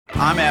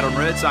I'm Adam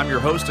Ritz. I'm your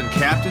host and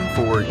captain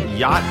for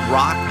Yacht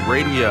Rock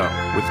Radio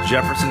with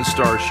Jefferson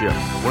Starship,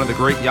 one of the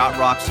great yacht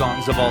rock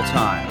songs of all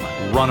time,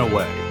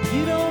 Runaway.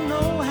 You don't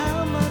know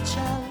how much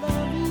I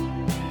love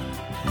you,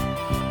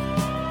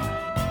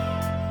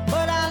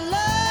 but I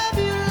love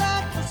you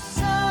like the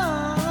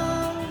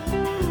sun.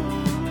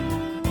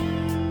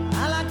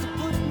 I like to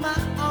put my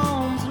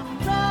arms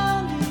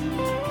around you.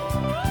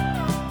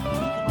 We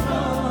can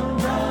run,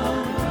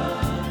 run,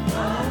 run,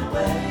 run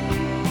away.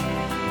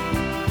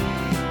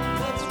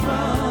 Let's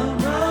run,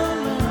 run,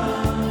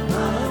 run,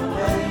 run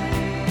away.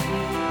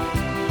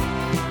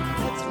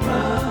 Let's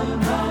run,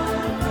 run,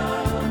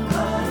 run,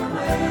 run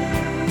away.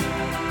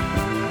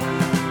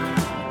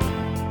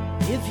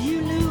 If you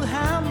knew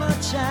how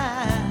much I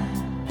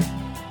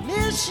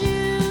miss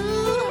you,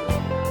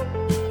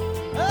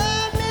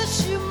 I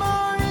miss you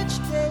more each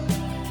day.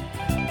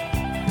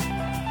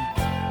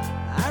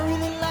 I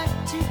really like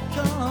to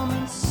come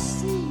and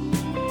see you.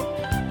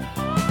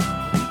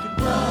 We could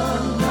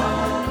run,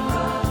 run,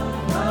 run,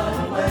 run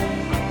away.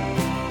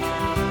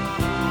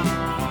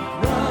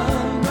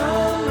 Run,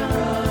 run,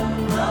 run,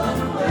 run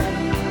away.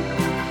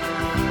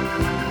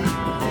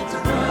 Let's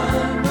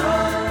run,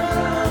 run,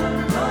 run,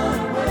 run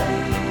away.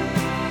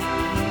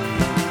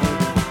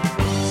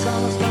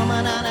 Summer's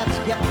coming and it's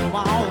getting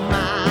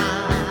warmer.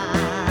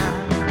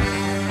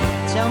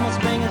 Tell me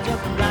spring is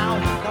just around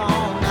the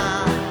corner.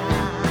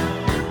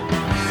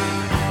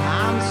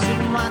 I'm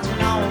sitting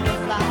watching all the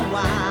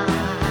flowers.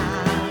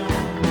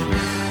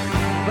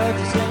 Birds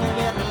are singing,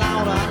 getting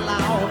louder and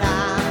louder.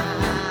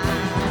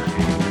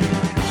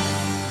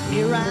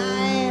 Here I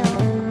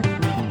am,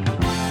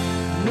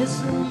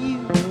 missing you.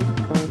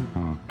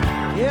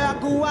 Here I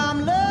go, I'm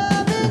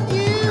loving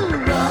you.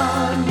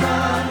 Run,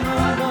 run,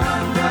 run,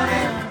 run, run.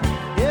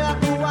 Here I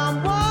go, I'm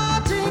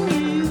wanting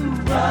you.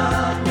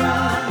 Run,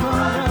 run,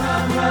 run,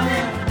 run, run.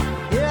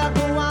 Here I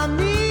go, I'm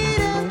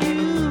needing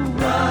you.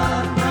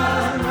 Run,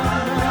 run,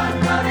 run, run,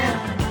 run.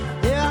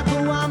 Here I go,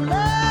 I'm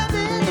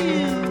loving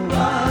you.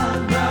 Run,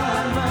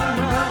 run, run,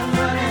 run,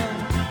 run.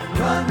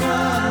 Run,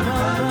 run,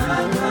 run,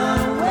 run, run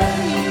away.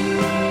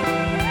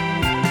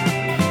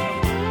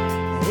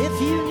 If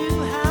you knew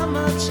how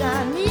much I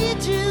need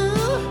you,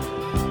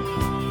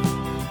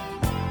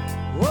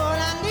 well,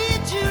 I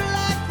need you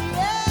like the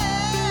air.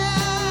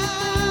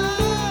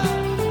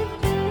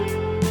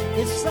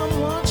 If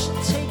someone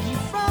should take you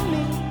from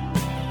me,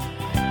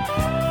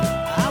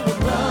 I would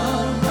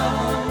run,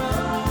 run,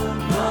 run,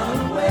 run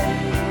away.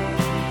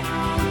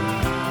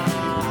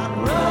 I'd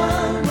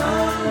run,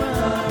 run,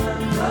 run,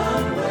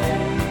 run away.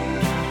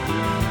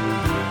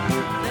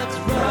 Let's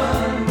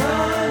run,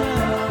 run,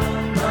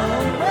 run,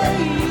 run away.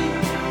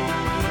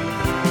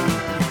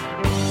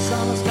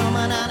 Summer's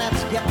coming and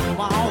it's getting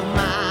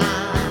warmer.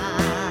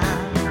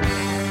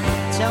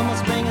 Tell me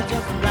spring is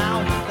just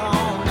around the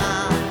corner.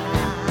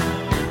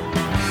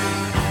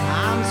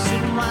 I'm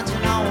sitting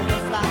watching all the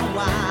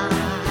flowers.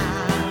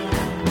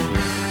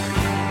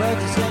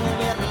 Birds are singing,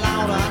 getting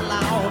louder and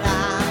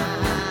louder.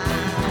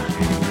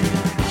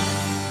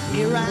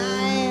 Here I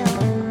am,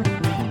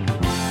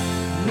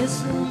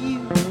 missing you.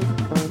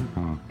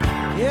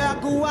 Here I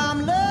go, I'm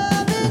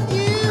loving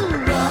you.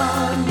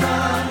 Run,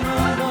 run,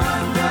 run,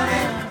 run,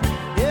 run.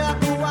 Here I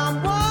go, I'm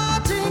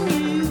wanting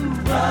you.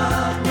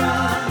 Run,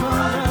 run,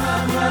 run,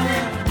 run, run.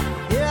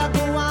 Here I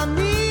go, I'm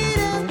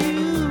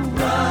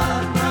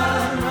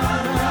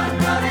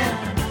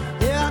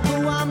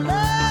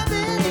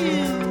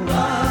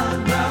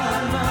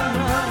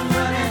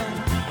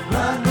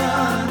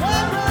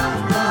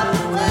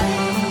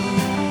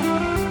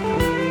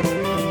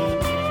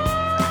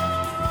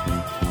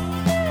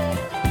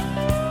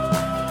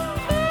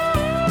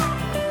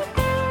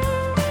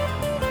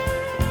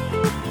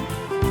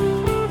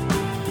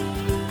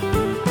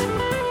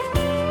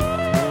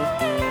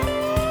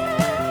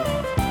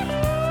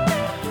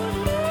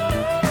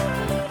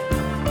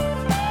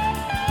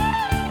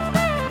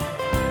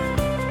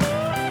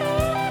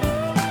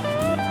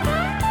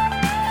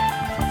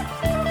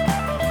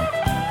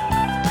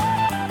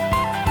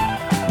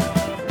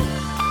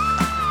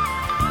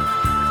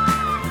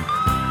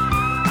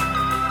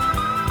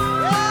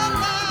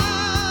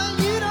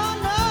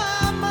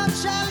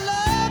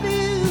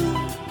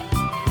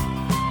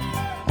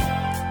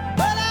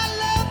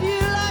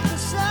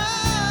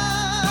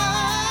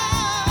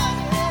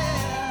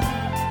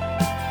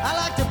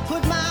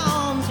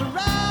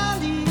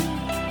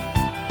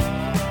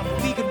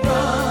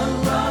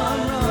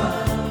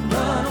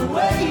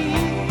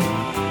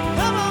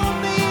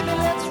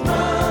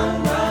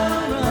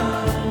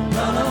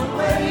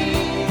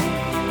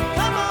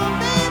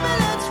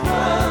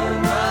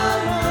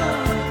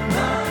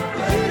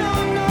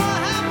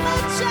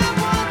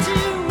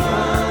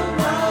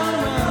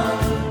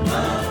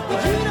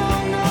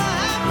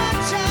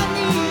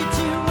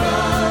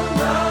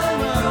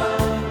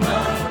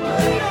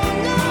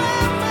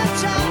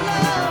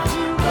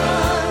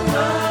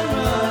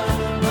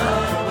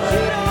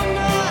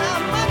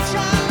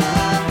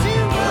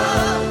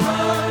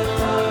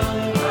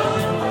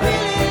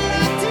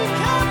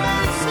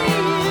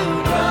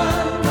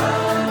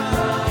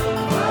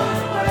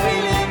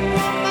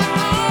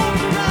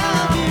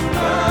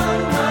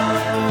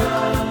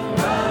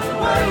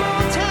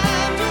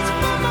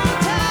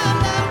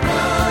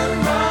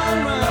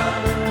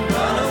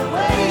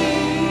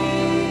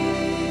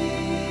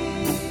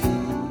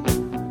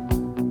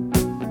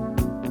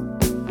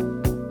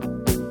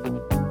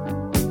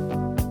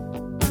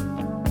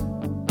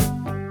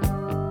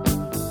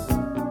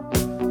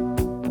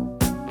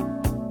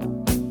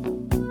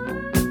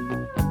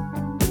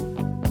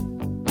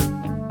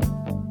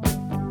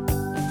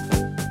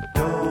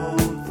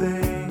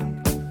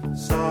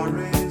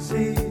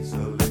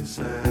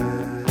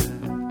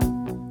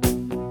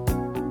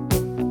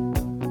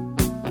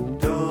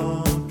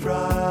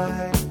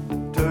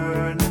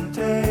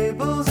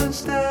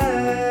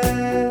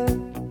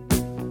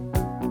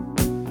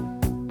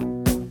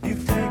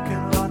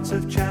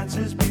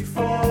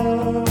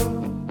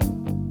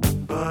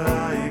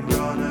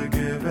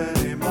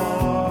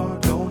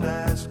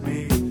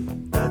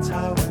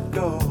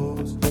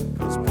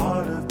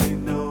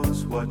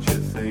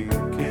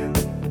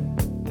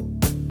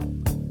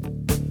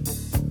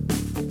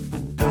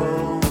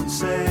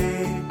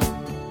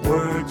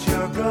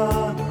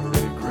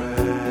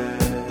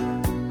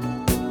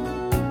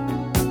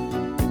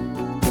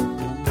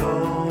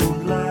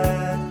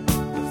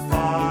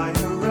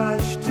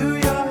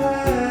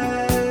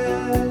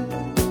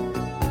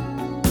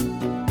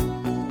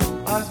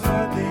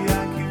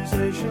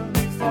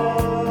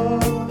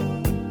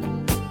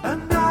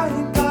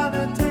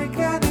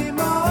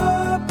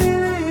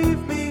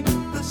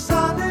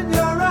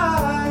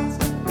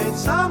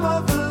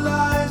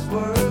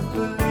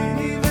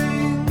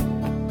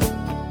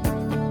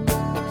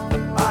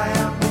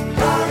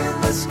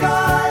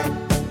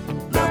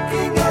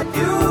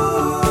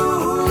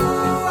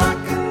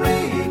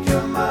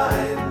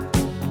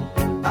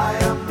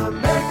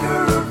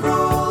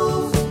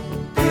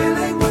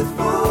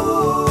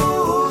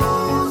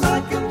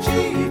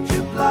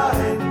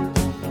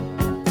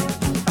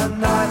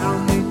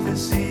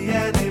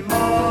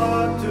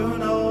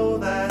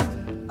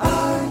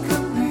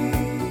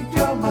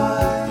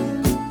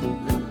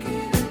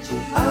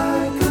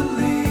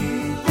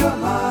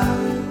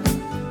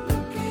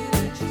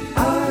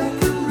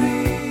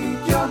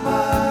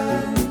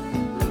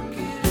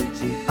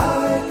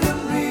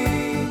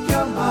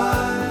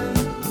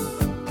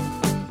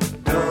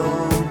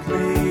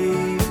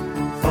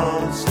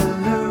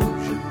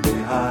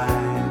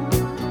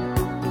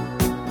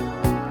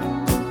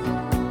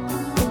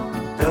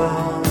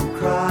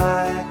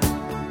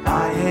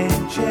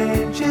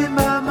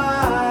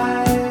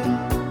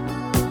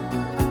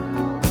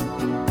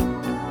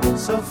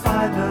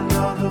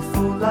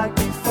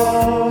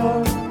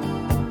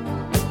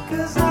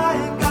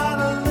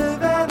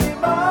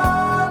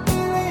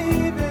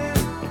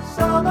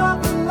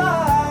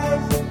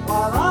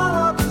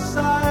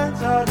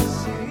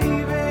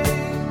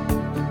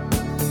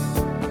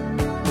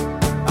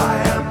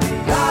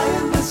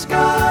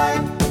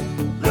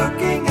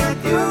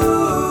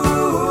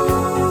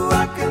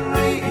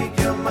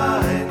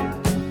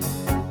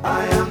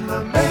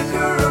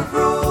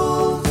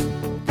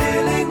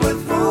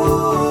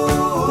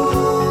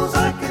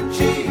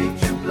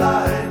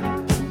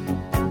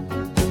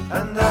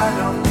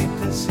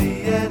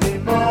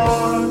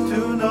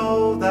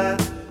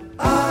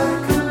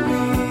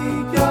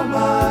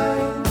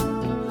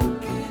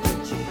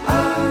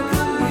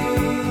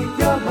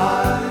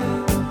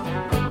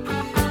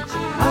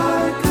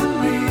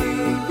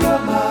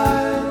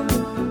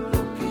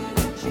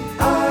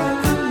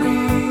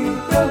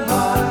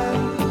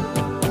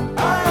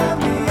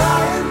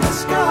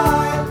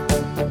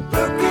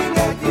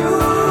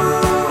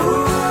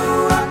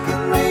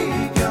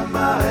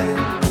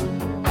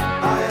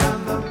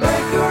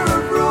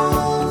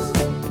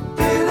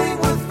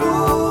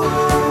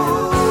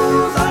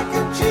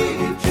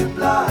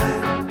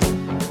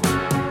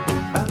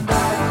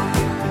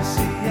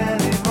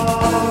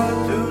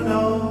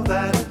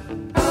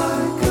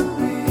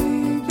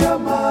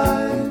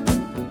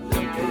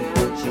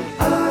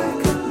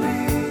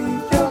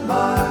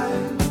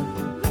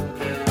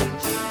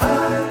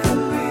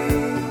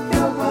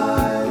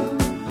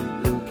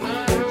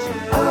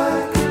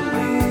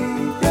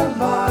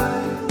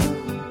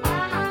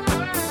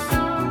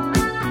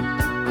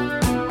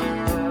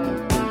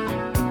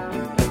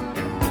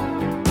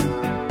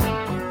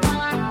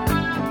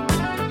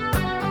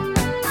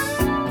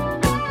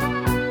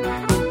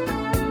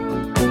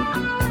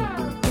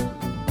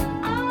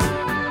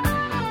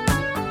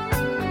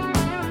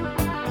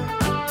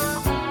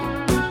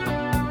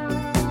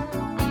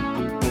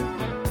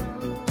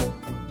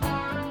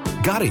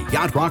Got a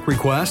Yacht Rock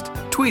request?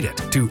 Tweet it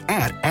to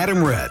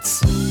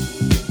 @AdamRitz.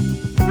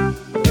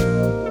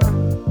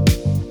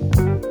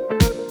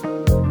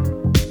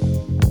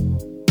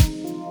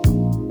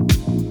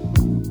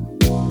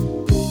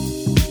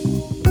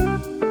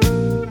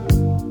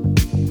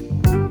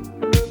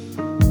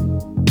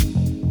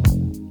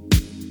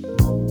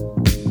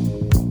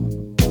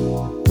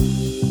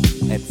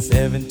 At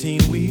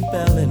 17 we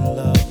fell in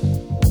love,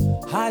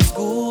 high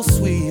school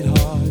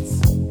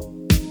sweethearts.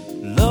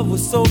 Love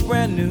was so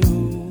brand new.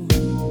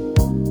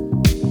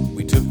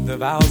 We took the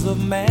vows of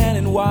man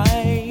and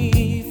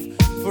wife,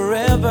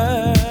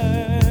 forever,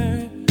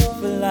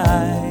 for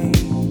life.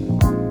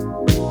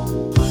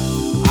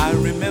 I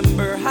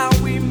remember how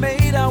we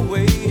made our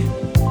way,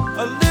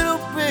 a little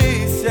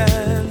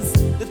patience,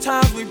 the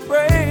times we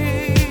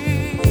prayed.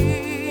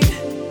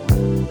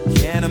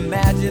 Can't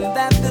imagine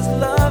that this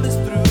love is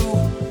through.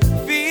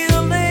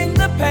 Feeling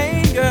the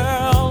pain,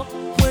 girl,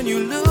 when you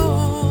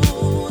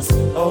lose.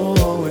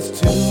 Oh, it's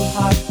too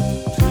hot,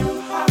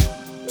 too hot,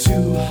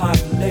 too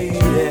hot,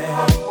 lady.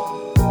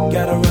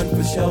 Gotta run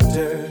for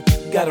shelter,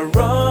 gotta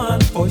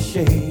run for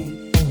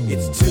shade.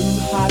 It's too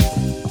hot,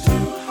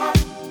 too hot,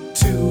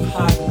 too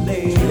hot,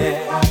 lady.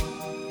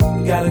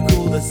 Gotta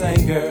cool this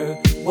anger,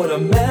 what a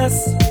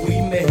mess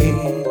we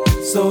made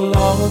so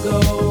long ago.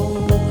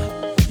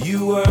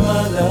 You were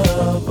my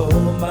love,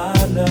 oh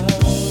my love.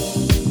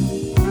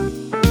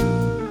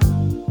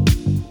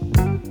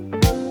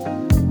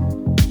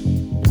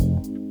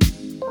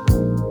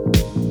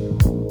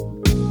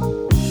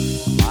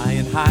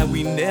 Flying high,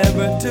 we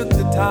never took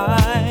the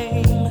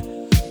time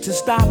to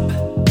stop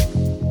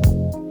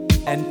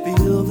and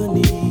feel the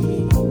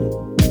need.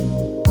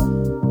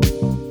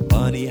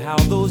 Funny how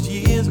those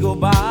years go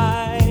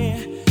by,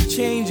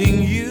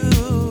 changing you,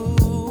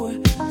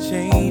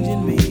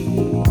 changing me.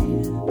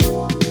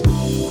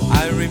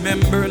 I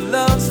remember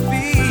love's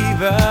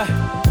fever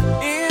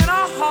in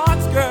our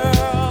hearts,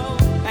 girl,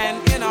 and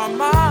in our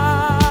minds.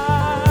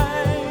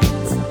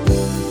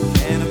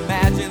 Can't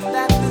imagine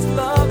that this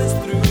love is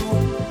through.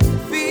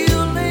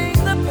 Feeling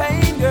the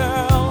pain,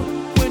 girl,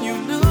 when you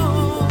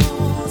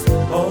lose.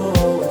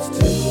 Oh, it's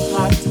too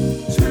hot,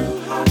 too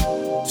hot,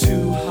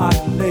 too hot,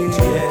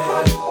 lady.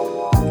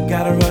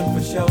 Gotta run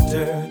for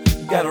shelter,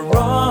 gotta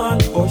run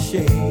for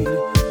shade.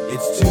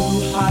 It's too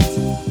hot,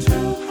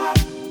 too hot,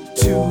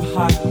 too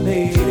hot,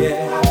 lady.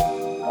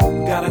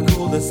 Gotta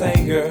cool this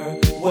anger,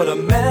 what a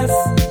mess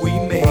we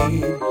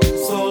made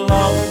so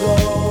long ago.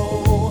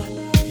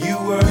 You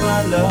were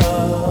my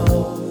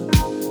love.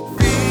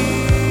 Feeling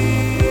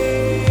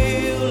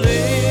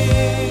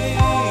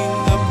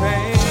the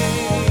pain.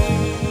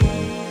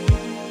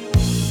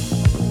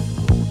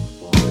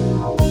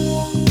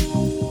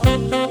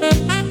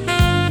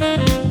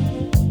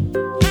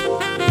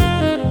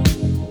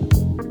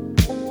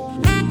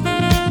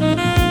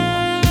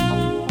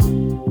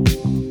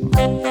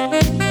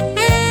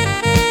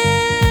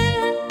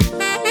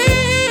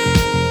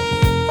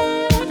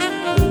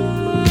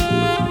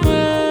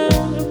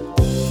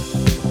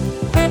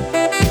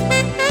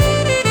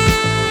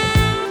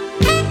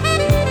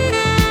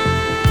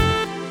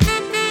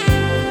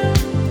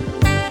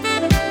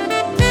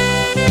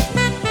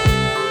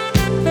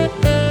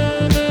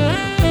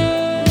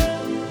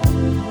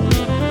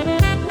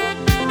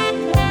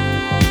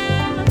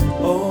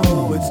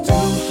 Oh, it's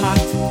too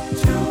hot,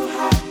 too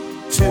hot,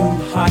 too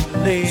hot,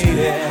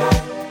 lady.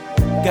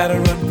 Gotta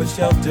run for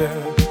shelter,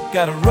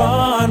 gotta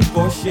run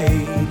for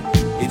shade.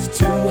 It's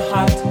too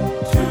hot,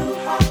 too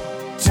hot,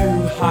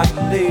 too hot,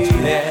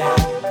 lady.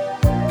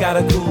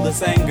 Gotta cool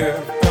this anger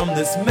from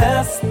this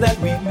mess that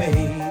we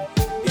made.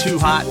 It's Too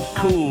Hot,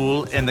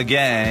 Cool, and the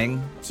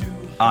Gang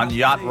on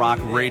Yacht Rock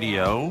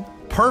Radio.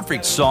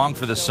 Perfect song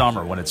for the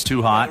summer when it's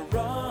too hot.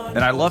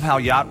 And I love how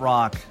Yacht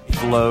Rock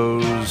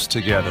flows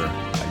together.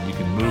 You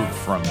can move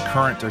from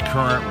current to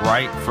current,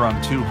 right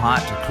from too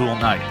hot to cool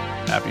night.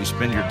 After you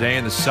spend your day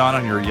in the sun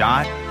on your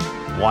yacht,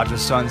 watch a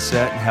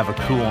sunset and have a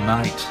cool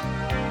night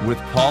with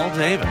Paul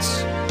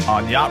Davis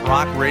on Yacht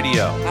Rock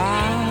Radio.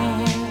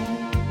 I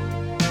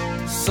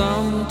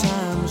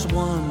sometimes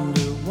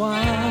wonder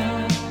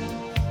why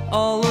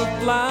all the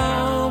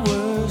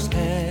flowers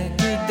had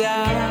to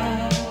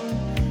die.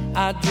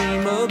 I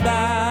dream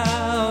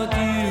about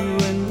you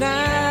and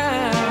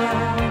now.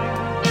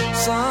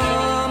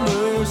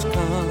 Summer's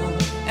come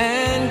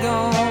and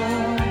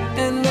gone,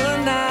 and the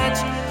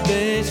nights,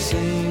 they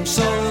seem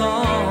so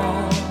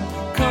long.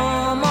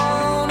 Come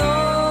on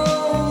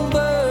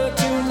over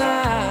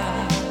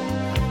tonight.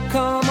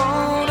 Come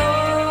on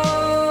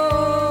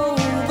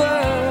over.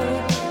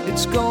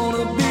 It's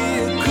gonna be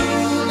a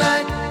cool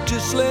night.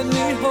 Just let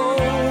me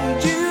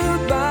hold you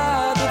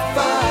by the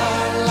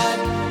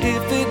firelight.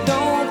 If it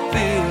don't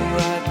feel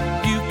right,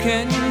 you can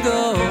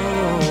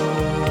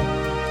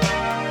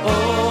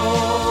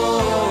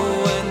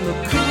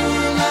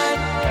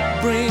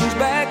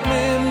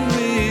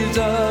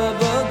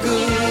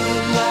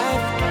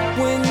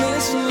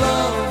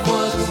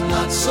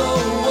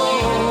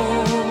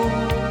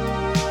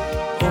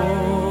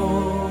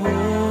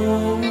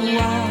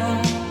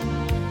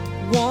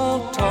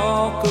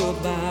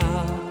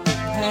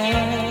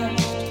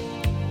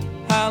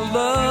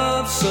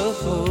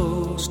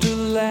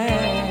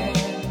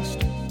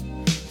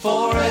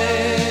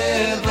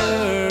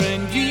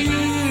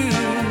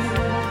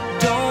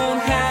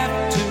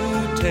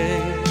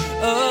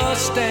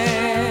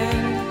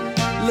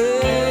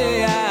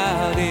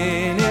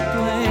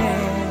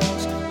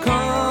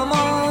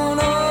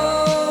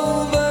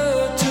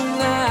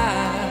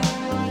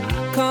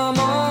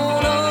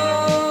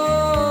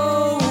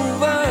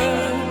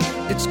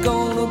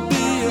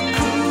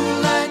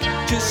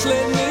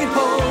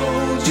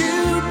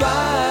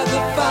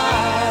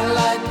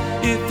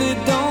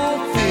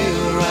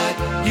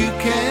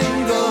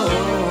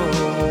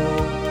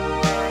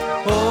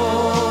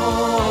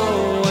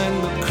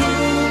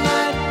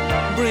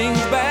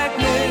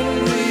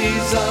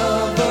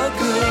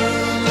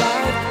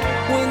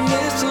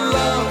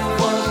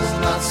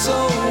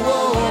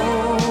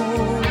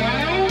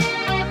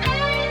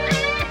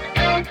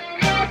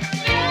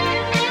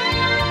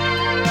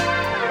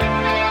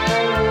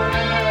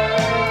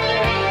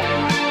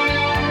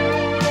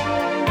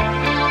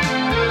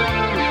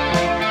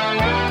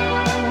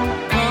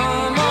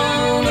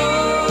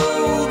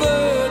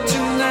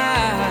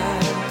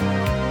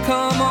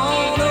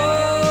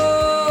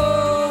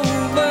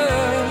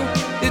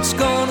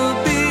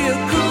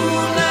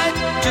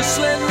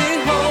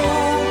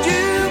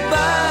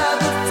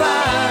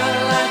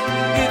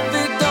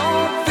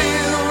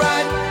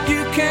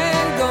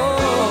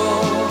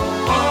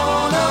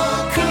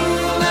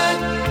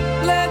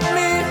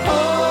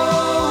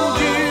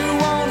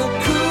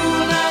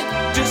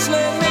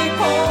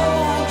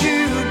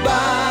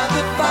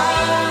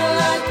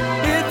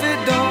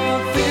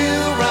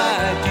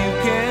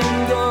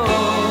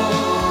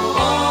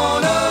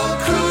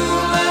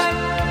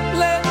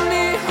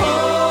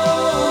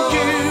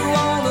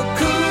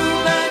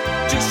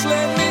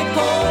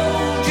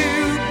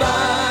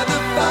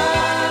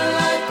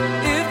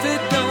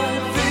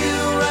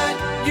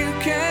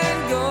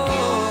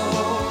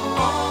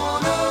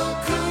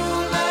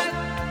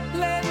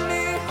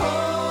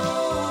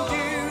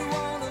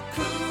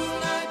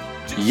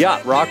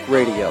Yacht Rock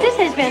Radio. This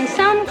has been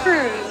some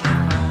cruise.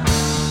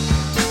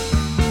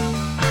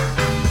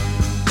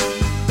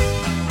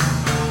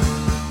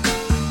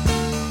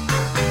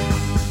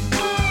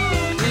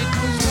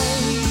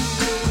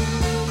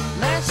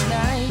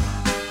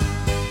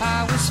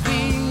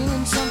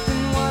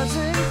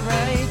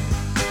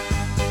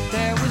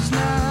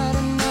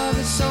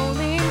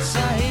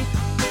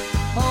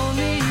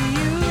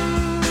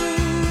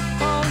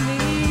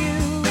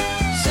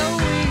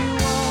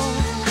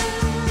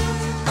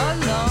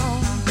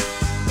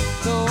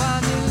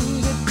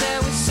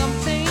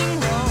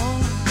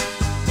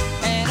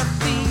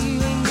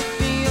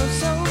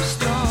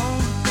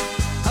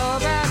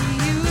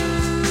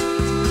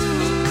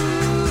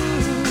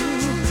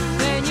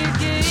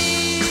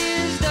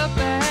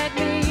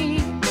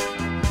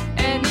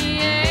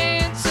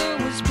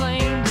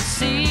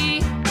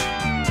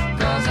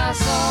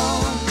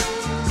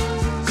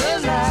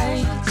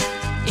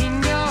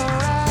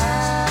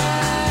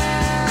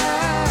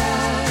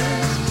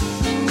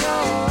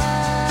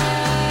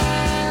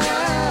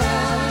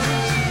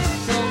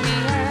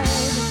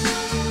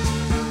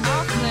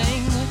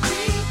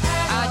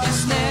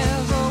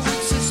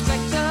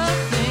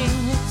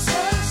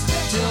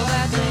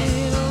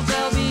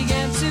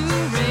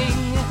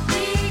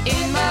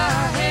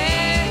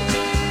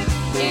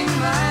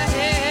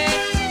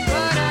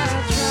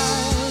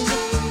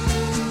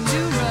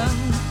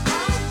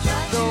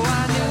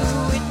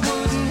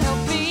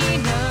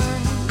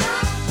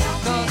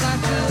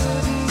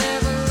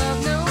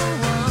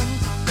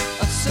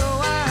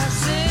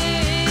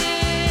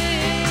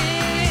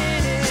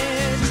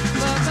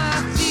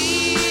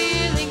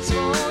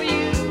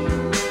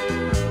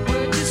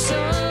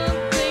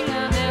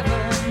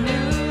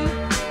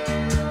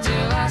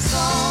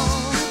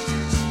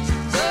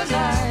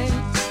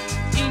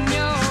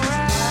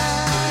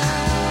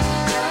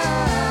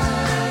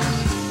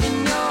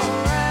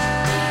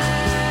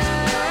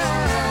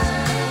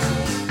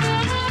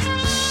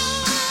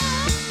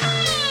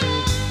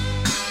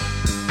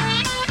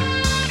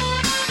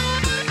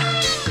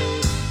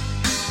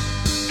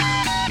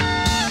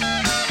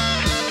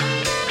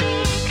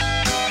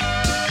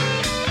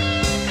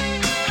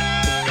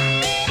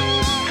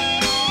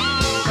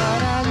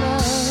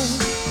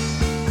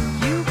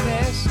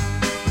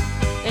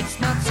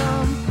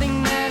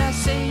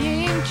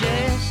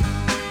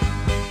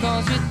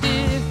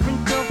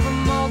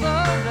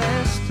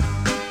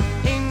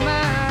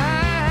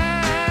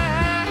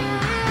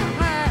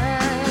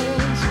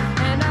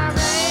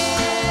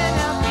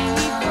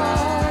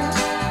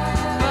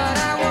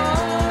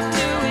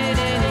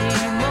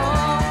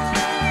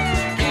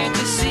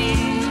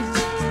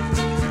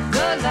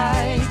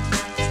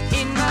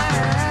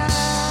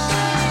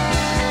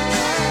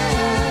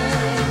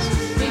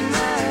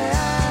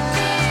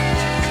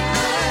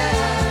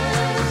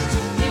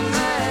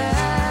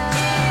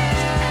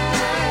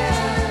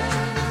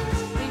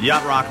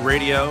 Yacht Rock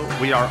Radio.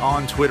 We are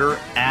on Twitter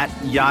at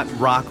Yacht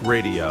Rock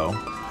Radio.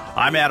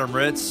 I'm Adam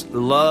Ritz.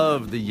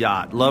 Love the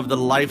yacht. Love the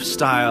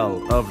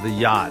lifestyle of the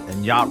yacht.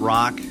 And Yacht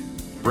Rock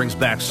brings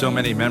back so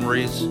many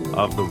memories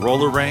of the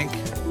roller rink.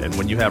 And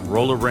when you have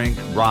roller rink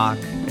rock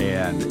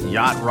and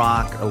yacht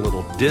rock, a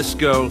little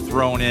disco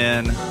thrown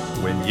in.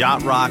 When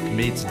yacht rock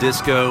meets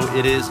disco,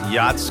 it is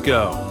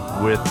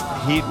Yachtsko with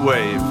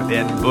Heatwave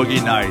and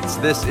Boogie Nights.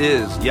 This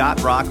is Yacht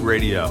Rock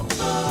Radio.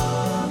 Boogie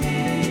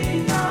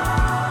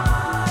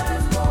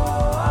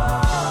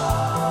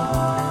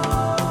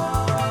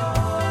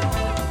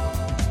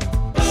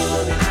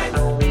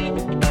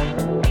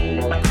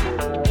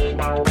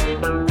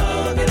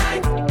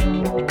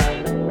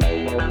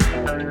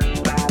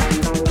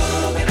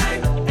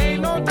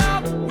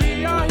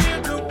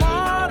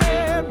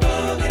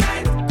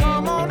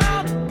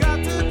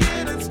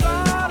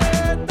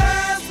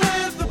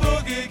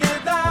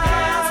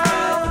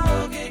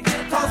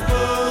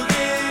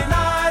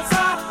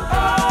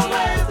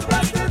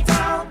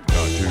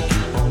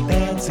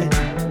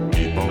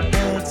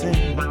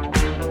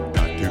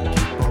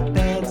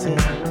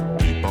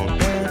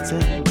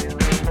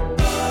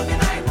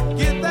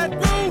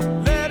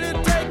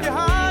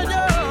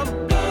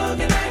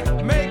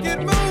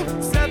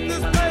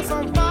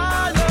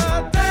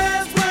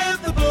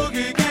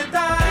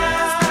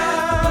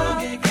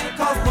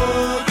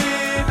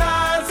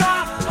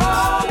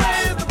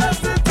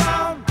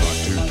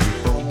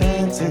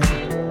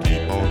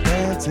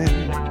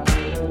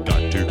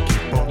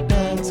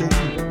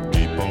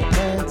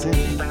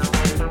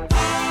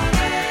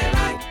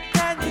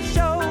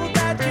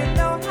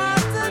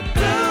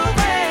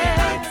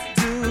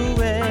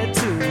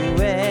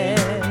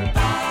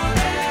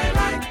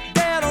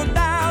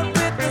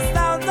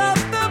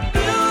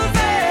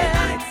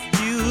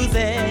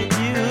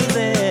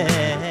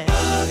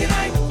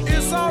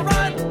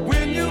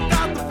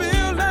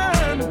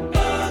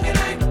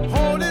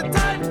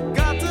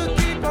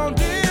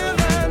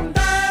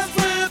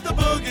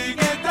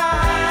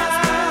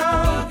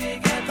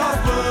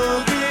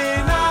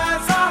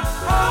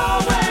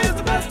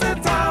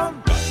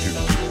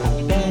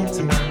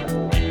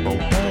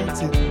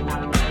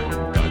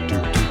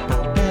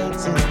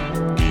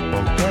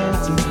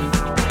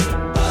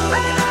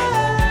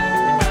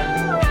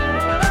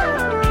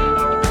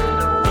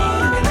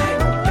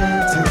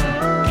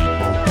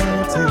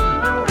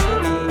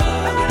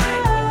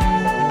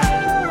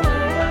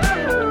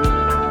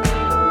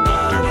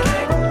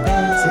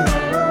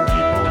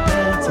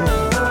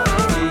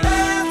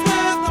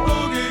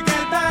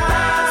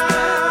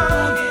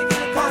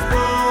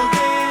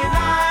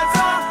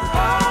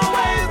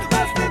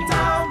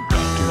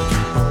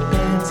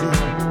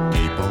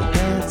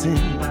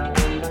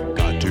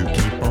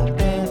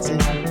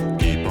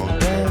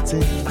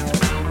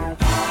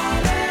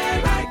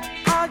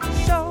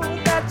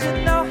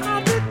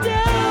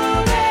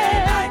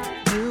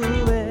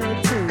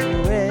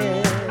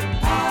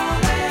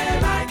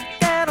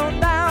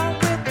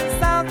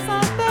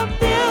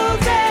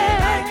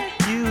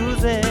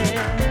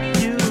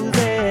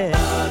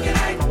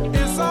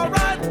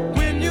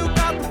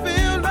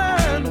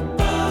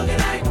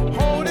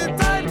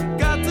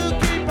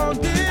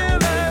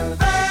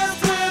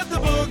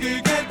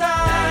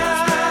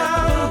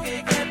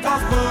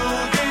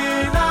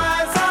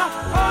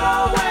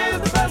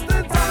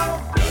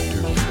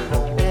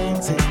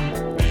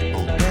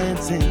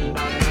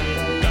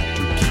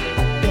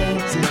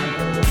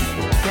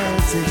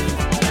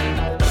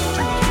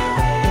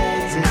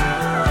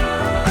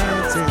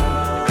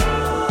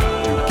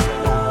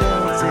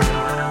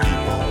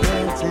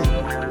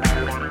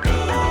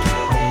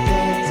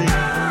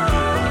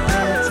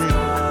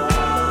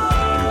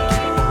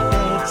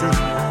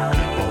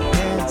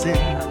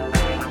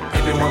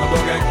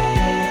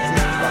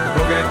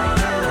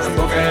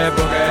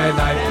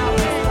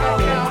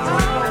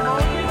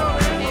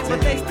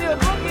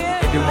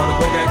If you wanna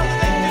boogie,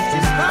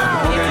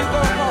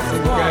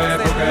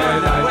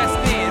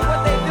 West End, what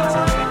they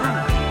doing?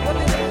 What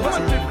they doing? What's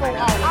before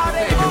all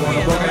this? If you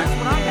wanna boogie,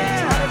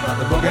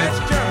 the boogie,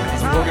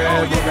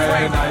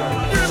 boogie night.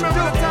 You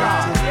remember the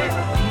time?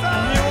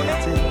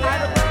 Munich,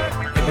 Heidelberg.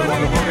 If you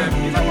wanna boogie,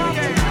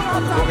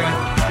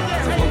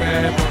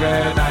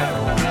 boogie night.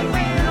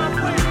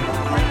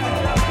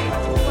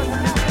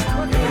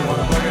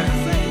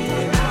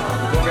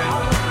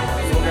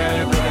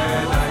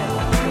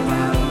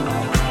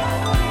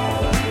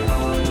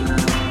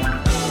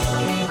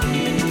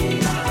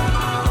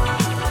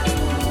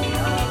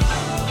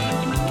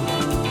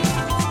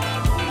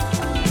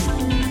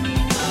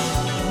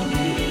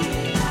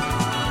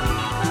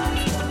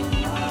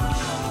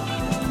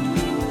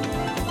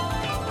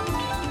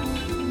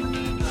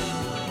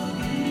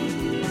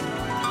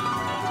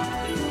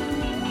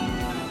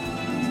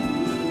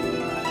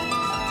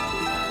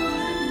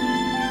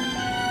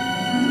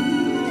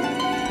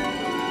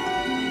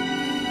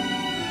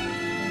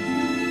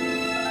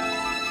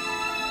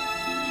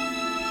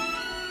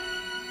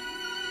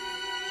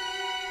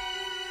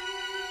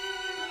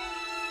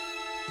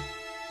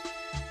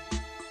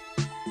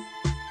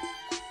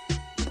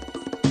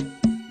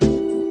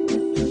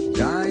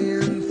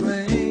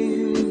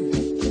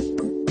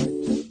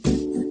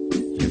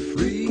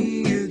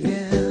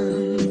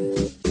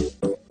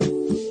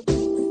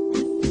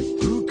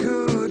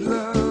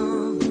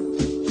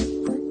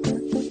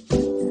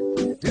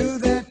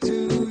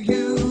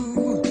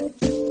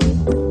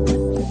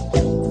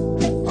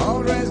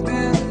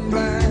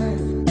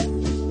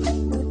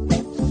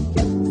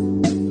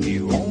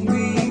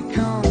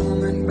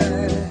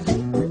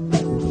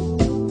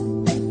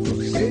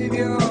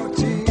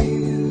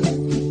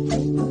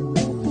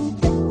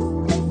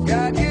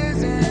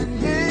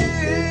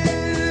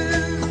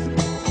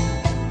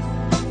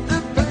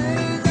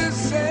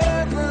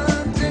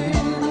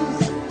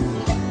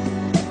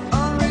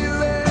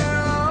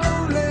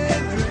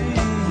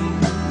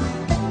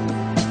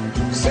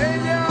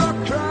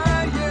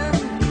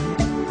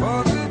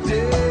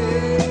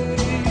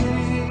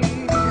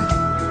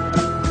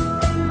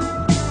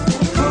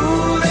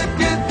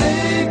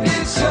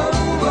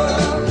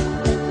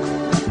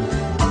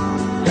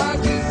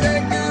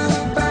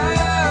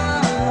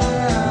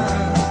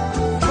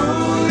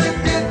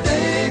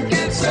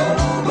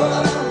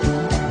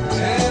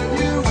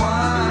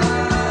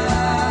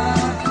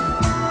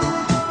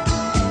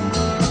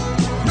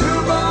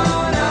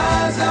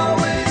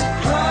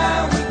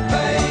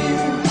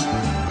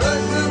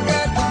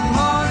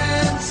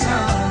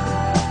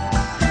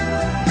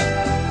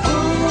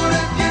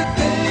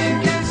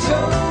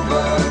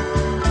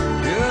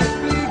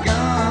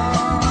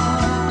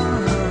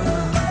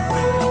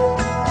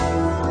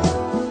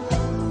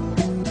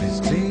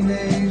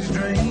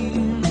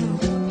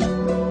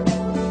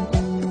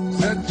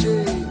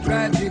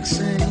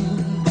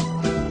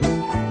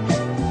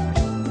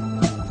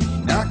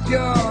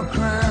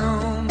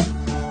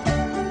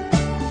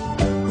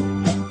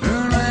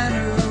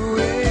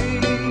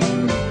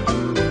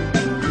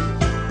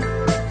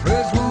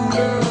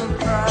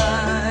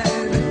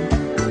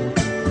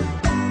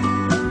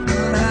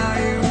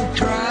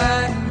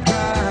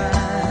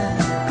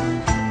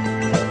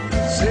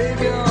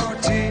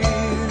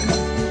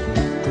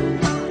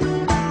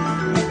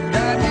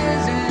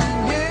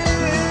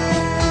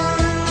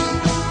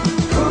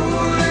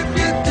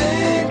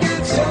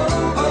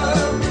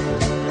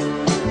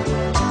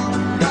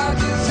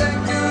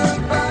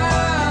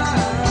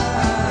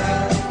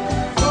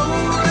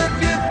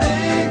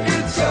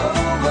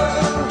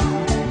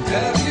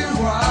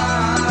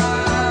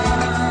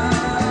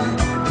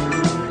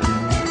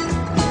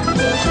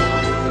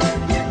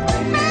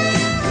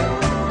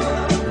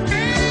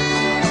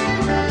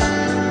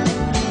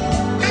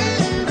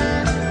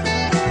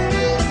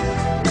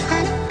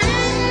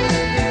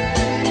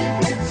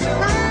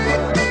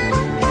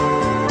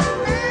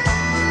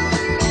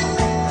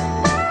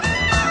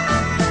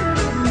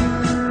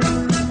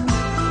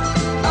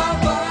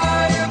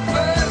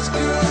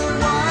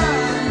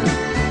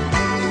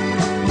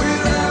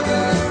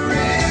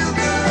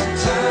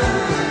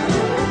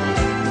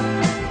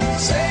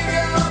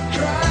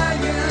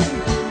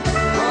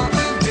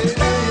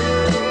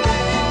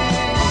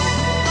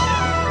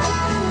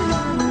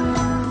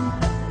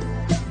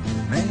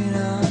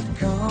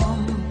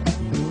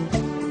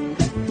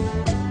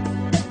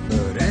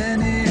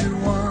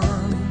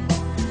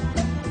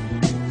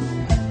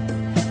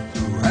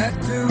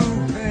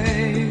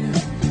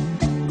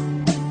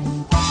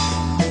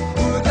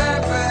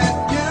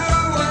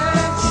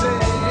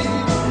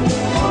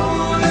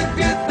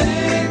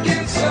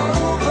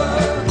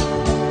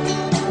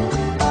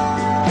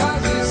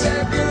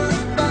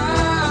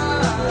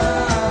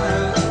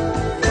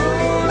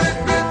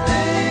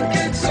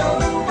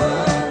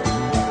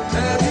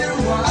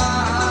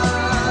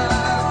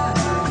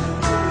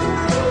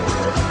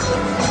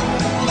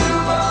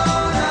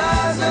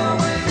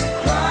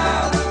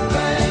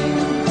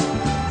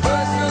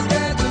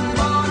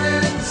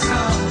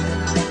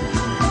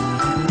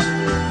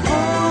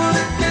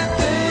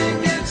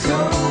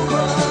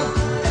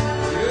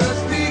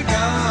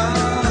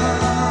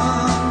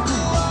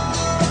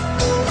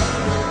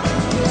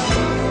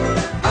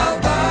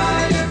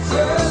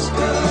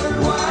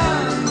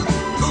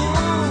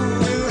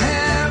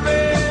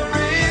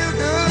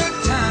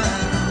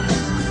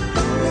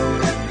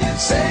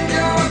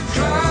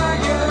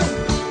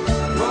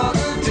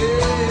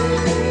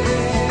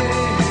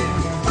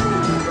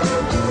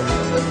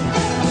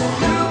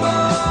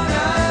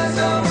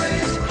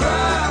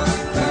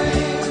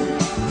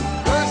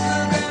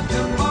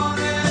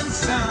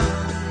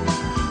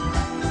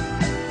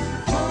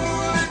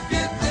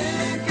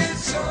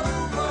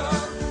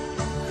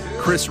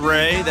 Travis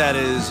Ray, that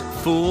is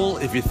Fool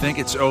If You Think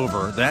It's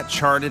Over. That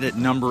charted at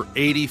number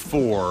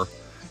 84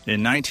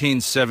 in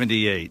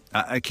 1978.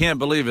 I can't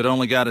believe it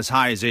only got as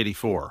high as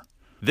 84.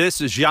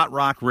 This is Yacht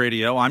Rock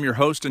Radio. I'm your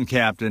host and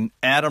captain,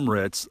 Adam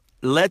Ritz.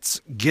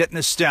 Let's get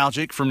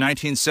nostalgic from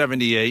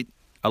 1978.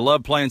 I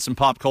love playing some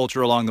pop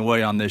culture along the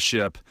way on this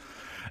ship.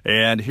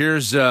 And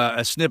here's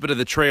a snippet of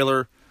the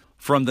trailer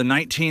from the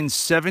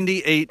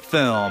 1978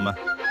 film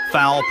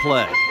Foul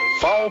Play.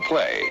 Foul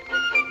Play,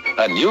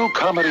 a new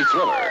comedy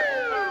thriller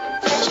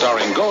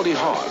starring Goldie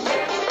Hawn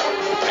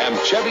and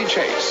Chevy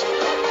Chase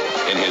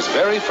in his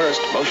very first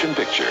motion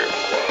picture.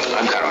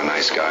 I'm kind of a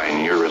nice guy,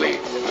 and you're really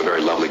a very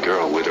lovely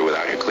girl, with or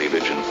without your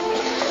cleavage. And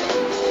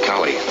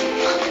Golly,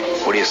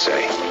 what do you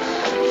say?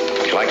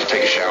 Would you like to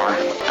take a shower?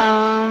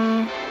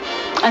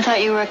 I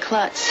thought you were a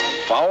klutz.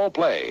 Foul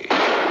Play,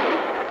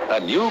 a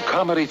new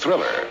comedy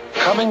thriller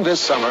coming this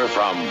summer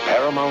from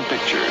Paramount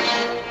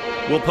Pictures.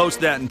 We'll post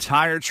that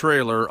entire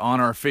trailer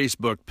on our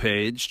Facebook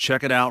page.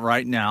 Check it out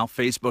right now,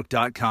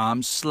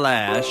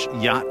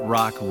 facebook.com/Yacht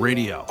Rock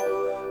Radio.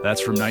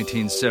 That's from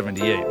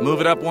 1978.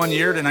 Move it up one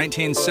year to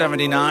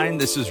 1979.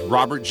 This is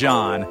Robert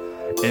John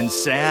and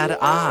Sad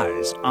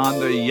Eyes on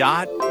the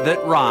Yacht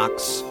That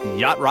Rocks,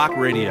 Yacht Rock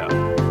Radio.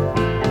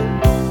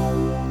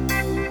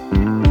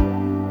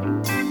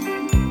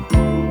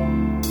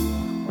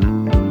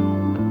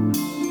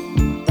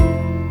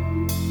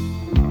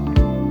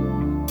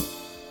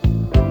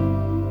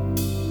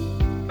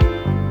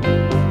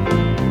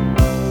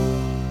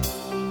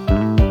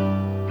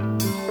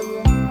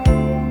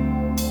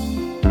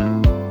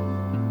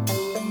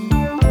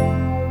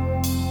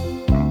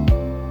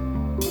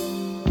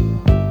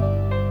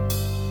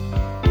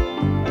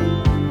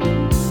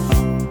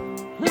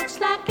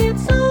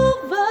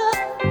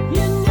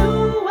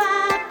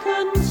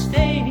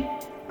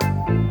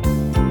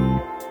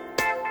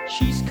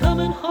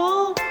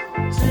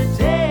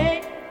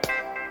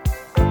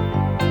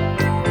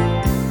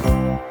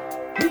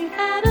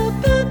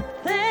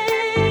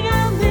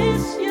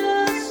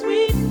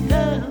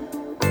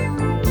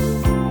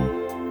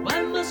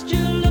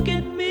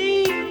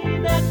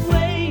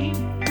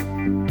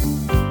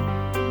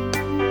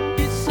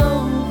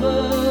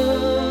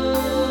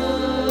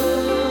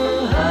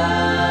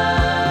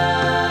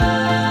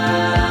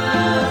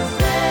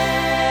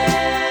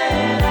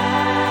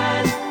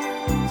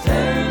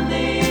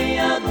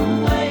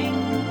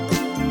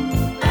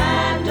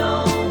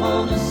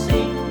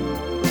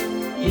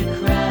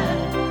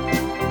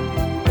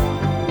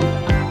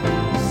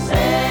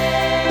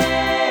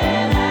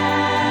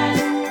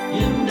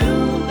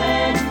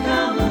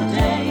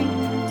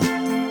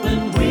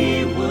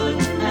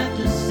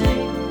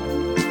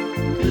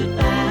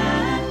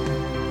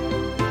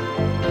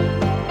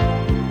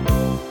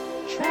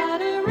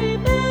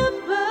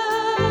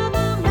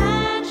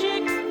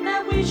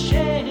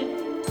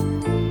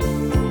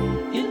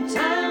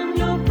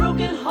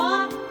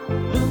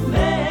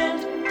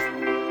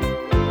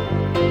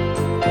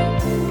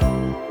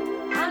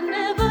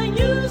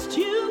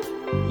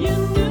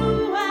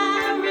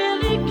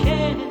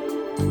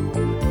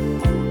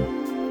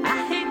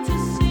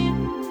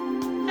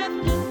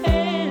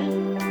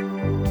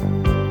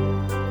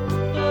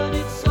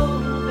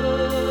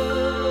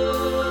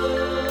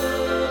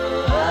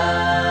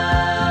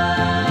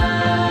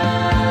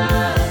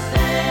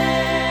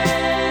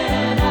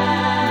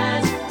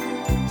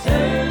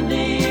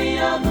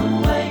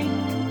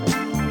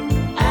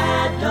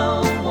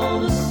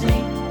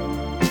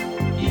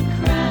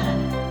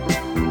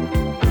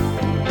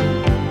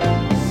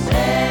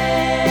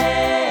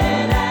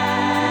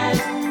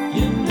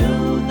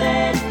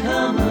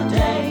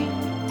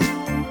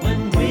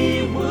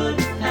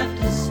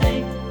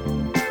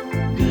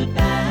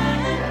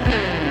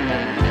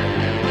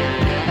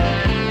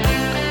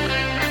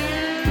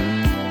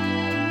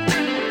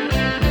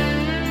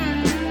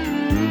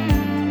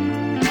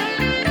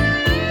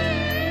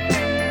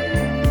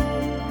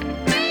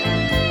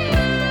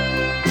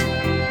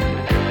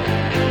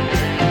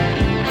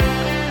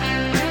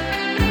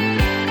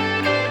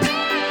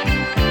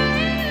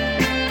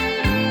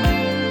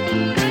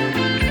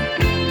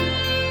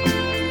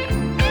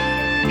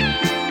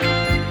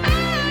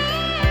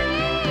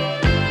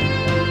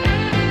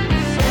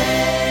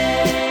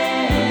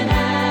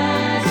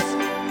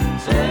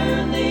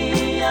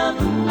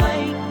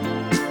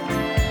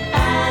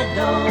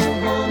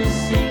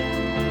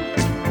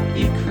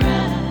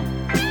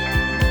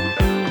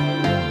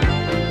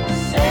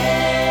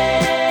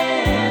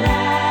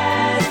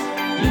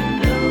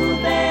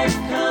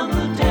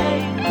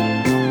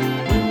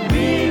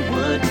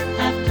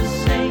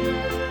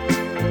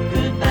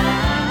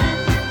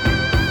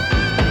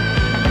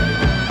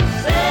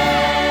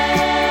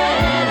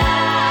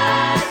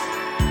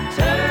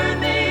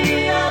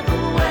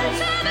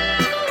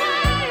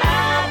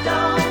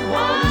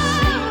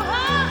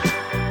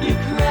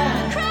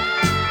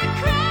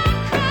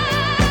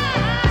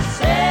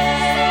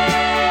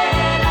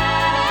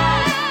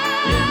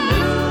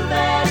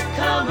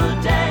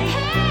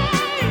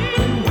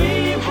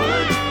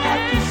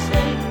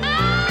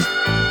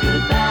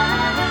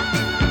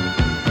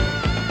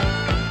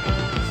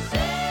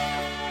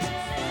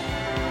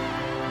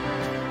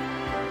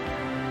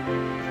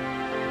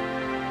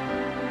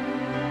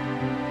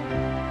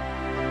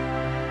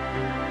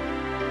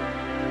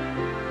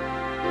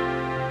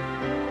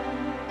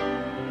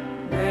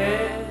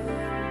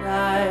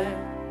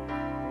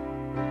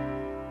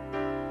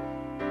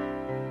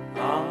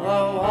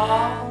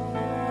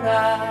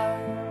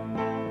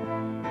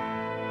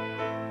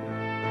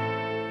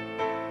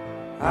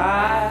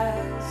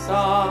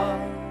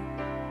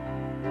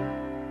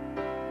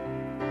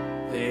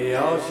 the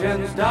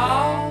ocean's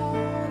daughter.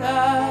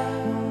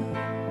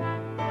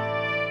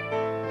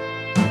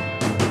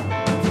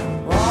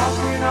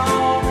 Walking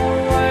on the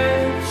way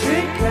she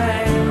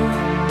came,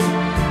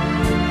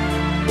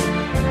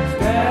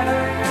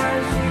 staring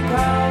as she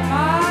called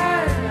my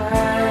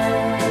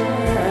name,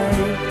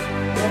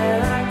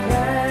 and I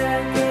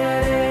can't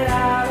get it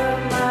out of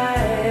my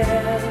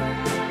head.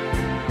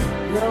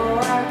 No,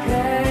 I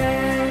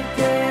can't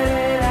get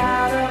it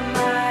out of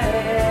my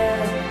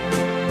head.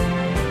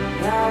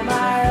 Now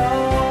my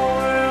whole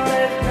world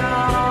is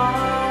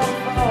gone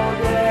for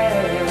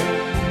dead,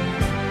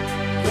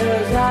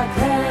 'cause I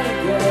can't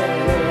get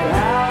it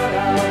out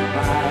of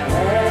my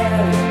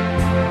head.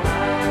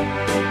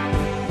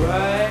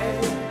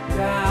 Break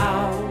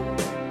down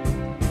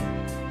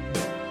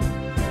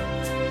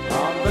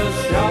on the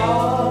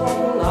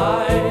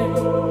shoreline.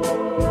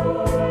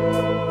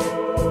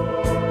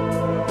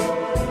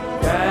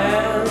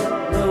 Can't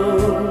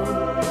move.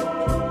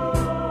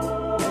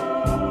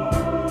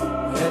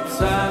 It's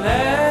an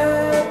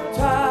ebb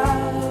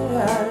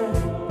tide.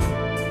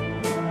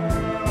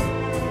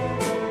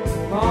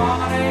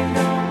 Morning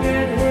don't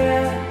get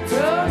here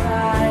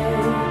tonight.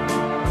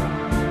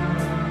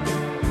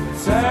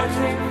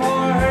 Searching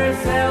for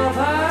herself a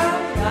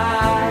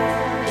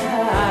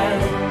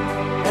light,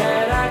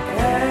 and I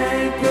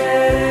can't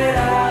get it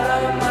out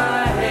of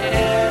my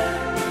head.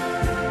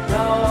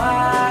 No,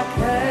 I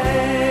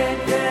can't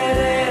get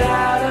it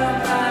out of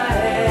my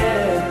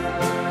head.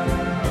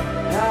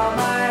 Now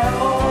my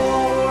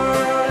whole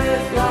world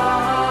is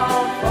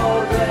gone for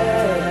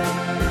dead,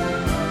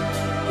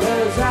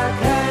 'cause I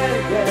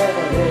can't get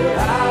it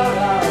out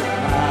of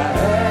my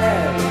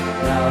head.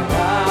 Now.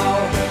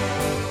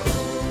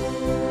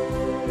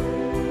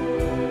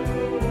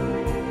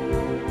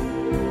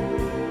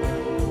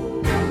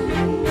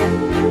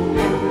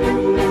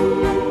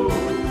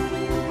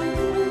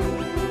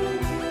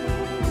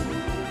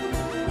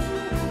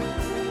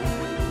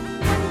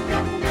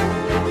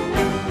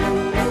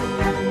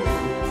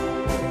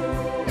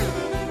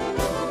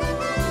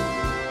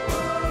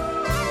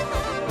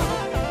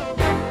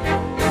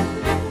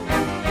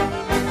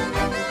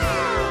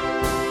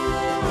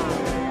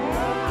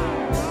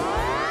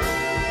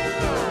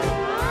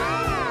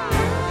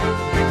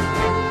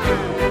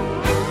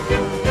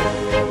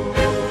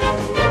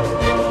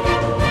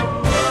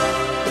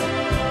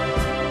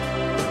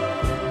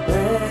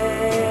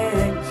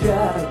 Big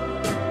shot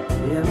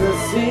in the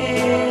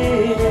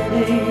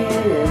city.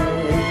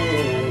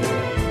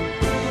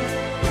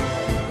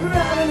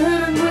 Robin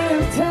Hood and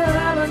Grim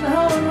telling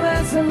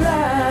homeless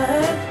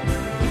alive.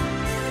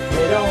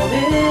 They don't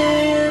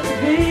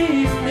envy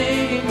me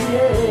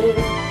yet.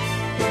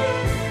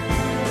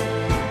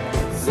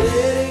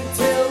 Sitting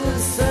till the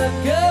sun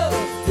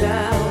goes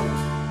down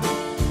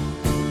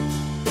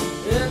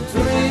and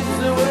dreams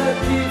the world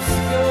keeps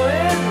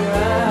going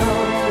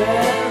round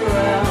and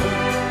round,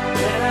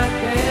 and I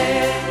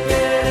can't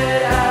get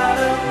it out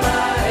of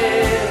my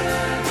head.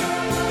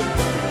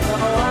 No,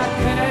 I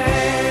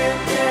can't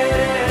get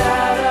it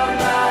out of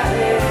my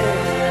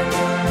head.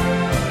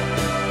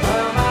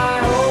 Well, my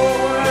whole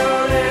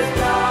world is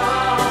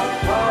gone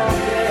for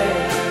dead,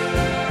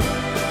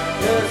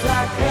 'cause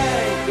I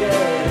can't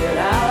get it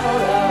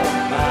out of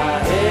my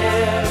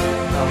head.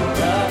 No,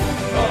 no,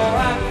 oh,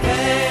 I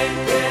can't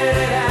get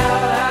it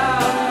out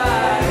of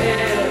my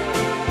head.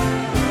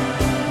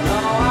 No,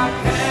 I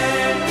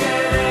can't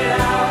get it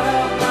out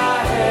of my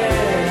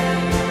head.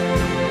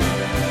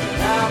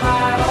 Now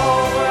my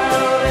whole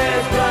world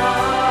is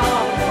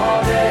gone for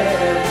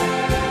dead,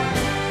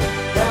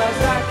 'cause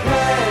I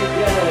can't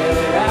get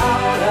it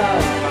out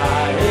of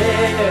my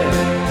head.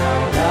 No,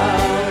 no,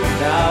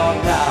 no,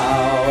 no.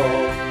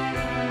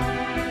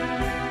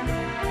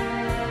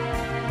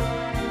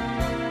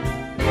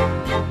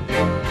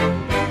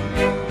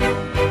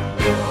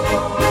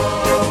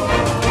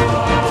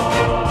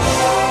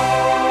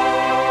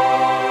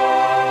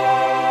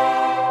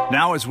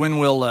 Now is when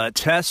we'll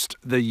test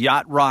the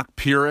yacht rock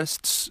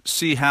purists,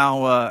 see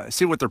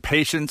what their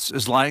patience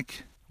is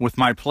like with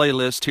my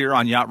playlist here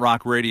on Yacht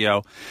Rock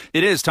Radio.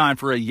 It is time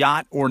for a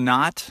yacht or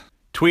not.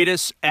 Tweet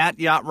us at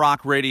Yacht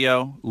Rock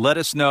Radio. Let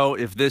us know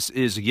if this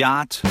is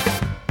yacht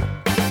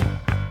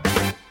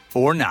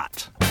or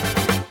not.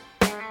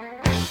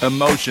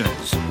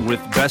 Emotions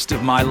with Best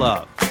of My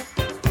Love.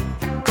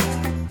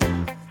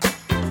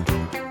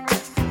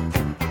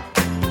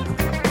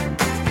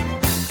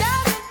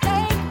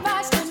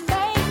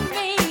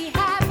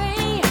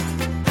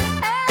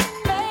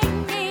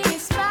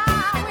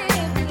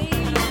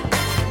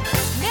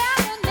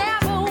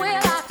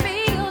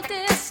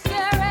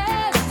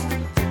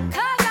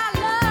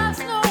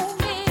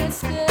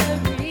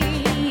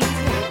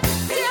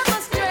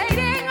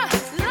 Demonstrating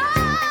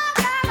love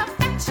and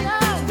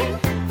affection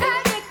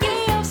that you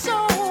give so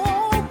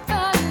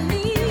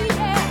openly.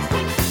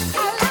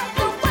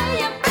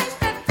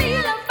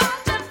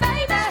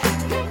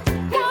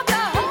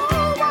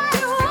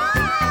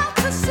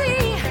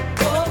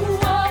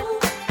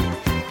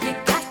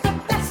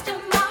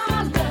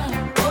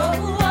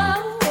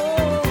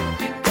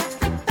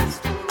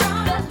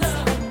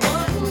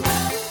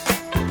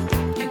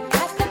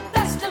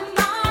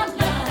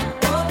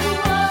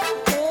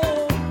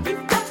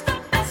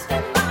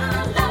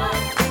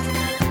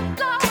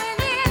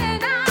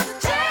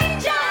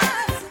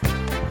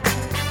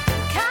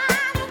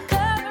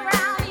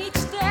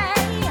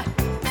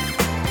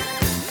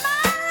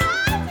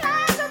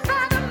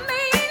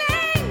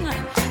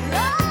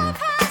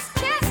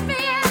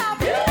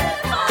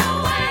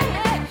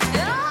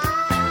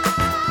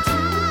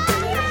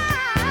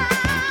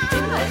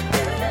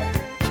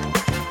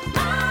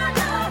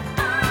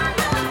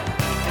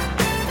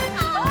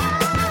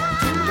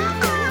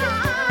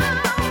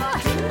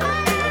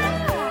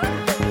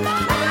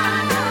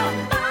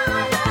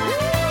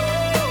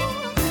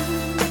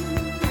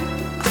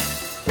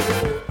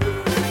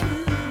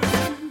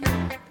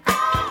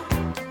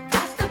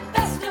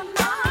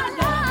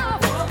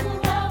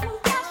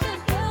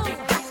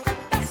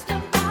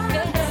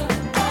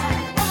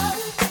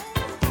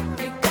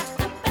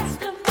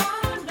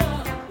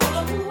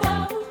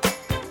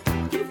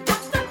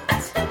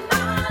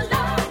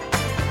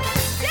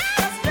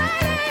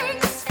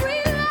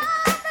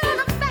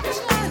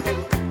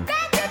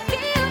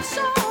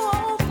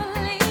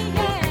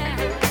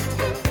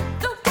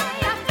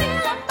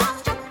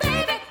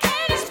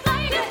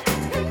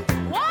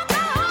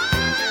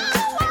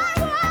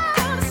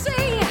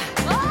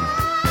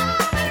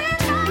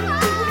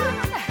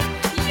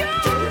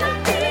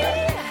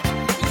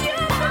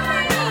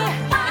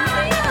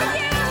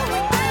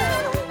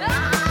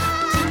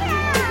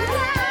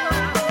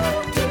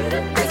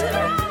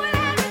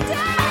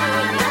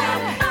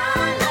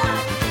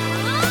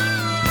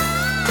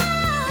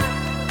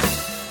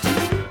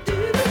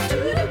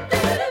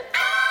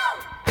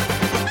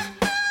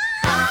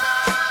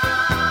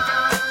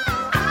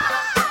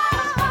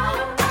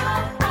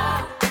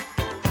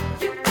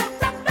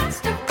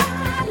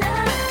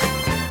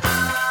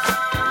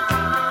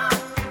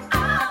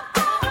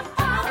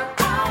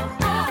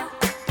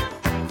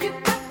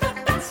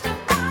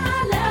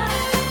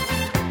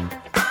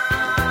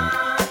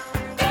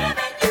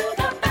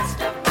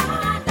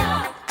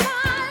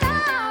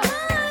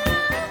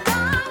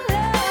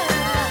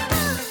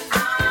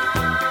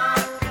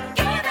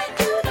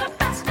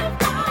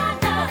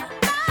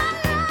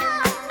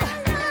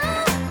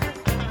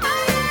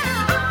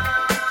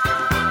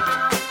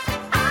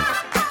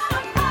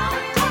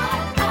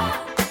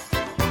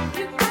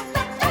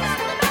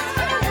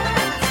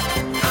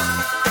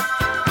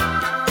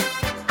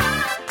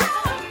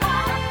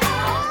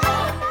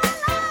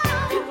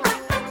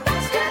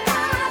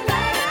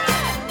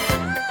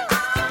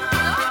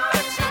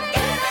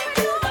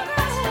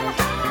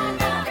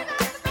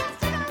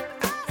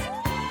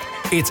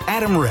 It's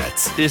Adam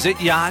Ritz. Is it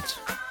yacht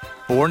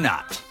or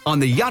not? On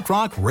the Yacht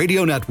Rock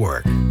Radio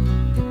Network.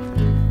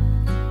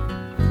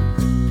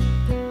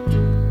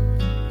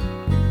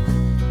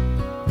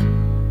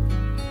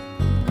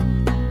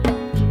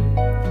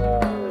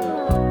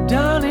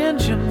 Down in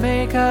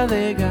Jamaica,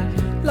 they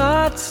got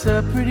lots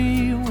of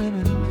pretty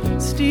women.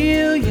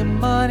 Steal your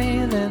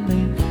money, then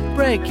they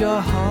break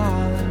your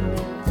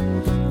heart.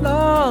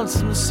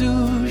 Lonesome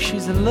Sue,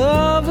 she's in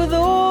love with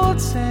old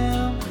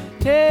Sam.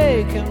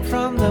 Taken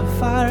from the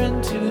fire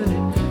into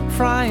the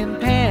frying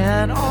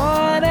pan.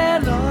 On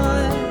and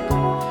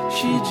on,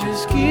 she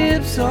just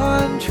keeps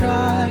on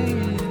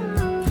trying.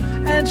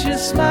 And she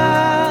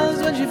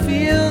smiles when she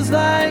feels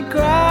like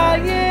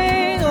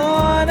crying.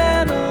 On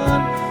and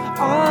on,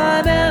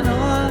 on and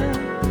on,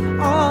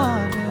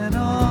 on and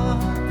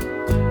on.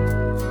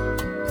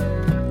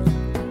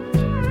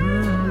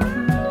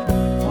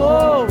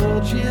 Oh,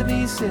 well,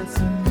 Jimmy sits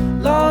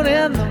alone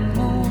in the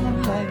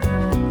moonlight.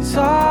 He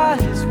saw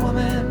his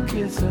woman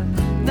kiss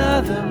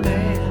another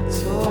man.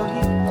 So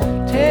he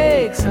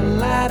takes a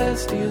ladder,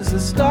 steals the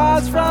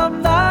stars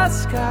from the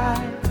sky,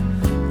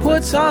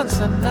 puts on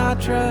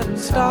Sinatra and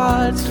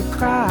starts to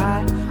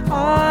cry.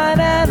 On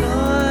and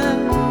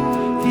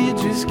on, he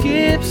just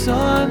keeps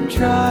on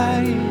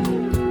trying.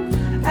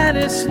 And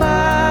he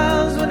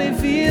smiles when he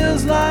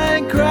feels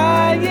like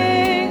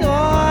crying.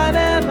 On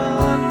and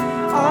on,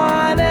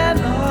 on and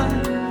on,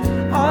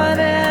 on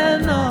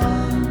and on.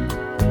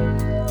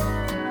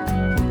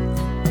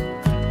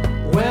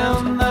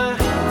 When the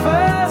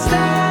first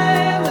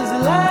time is the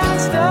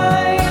last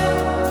time,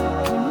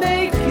 can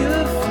make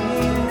you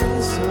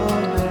feel so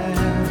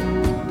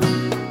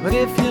bad. But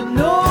if you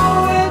know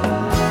it,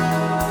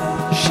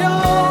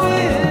 show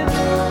it,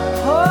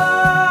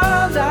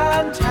 hold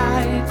on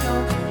tight,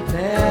 don't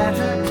let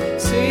her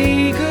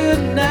say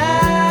goodnight.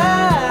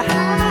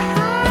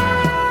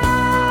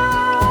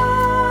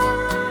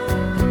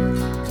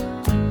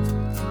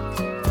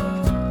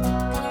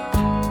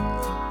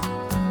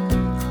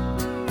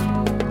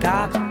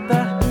 Got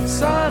the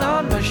sun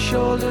on my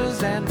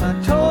shoulders and my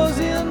toes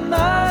in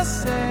the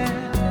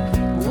sand.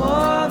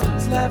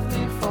 Woman's left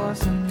me for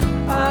some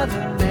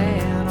other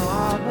man.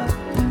 Oh, but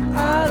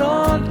I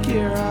don't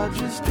care, I'll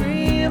just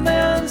dream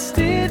and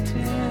stay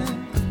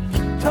tin.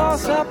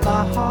 Toss up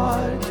my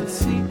heart to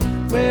see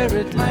where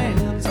it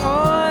lands.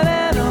 On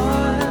and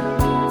on,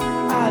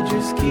 I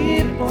just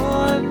keep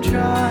on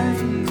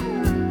trying.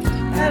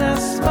 And I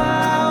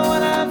smile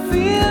when I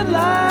feel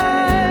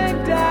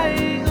like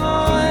dying.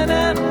 On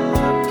and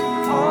on,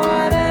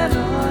 on and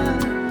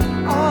on,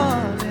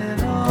 on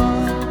and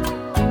on.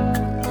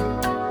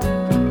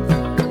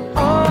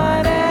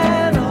 On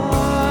and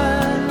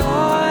on,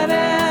 on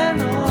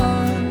and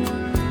on,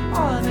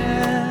 on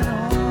and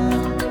on.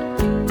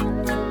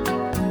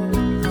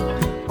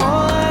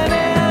 On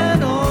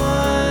and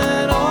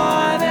on,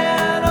 on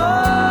and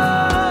on,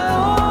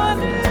 on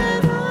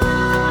and on.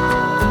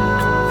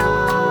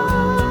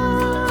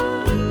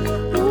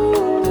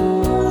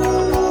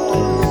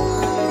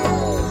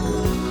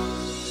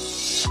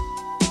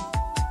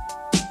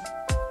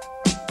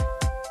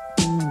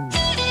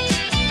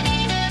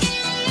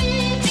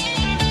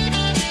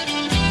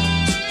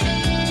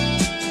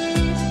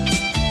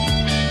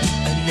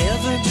 I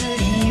never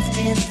believed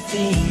in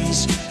things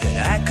that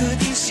I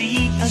couldn't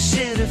see. I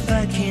said if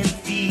I can't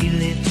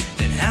feel it,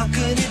 then how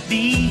could it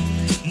be?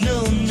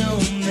 No, no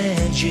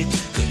magic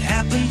could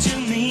happen to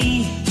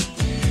me.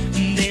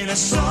 And then I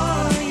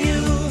saw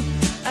you,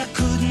 I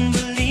couldn't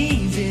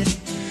believe it.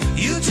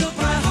 You took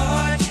my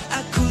heart,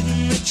 I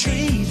couldn't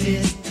retrieve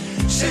it.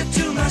 Said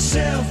to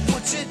myself,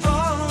 what's it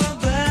all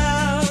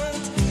about?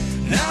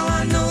 Now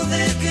I know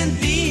there can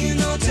be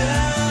no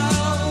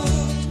doubt.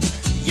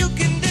 You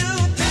can do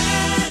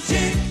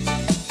magic.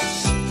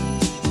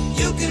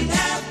 You can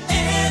have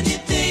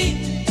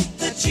anything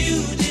that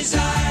you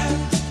desire.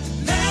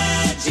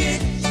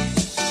 Magic.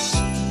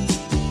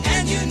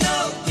 And you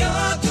know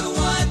you're the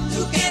one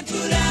who can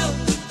put out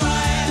the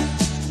fire.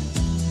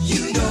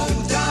 You know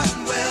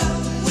darn well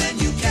when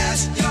you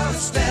cast your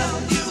spell,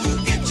 you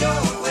will get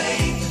your way.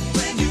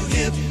 When you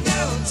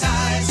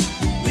hypnotize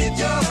with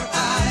your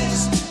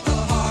eyes, a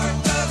heart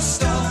of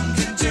stone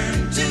can turn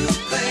to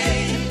clay.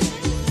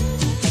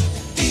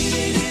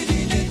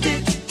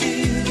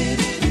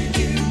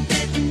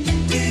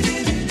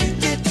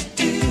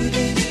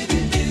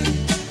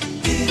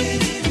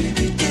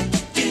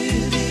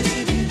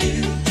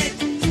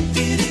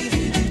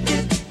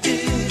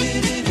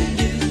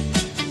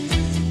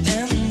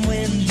 And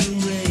when the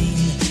rain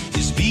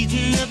is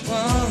beating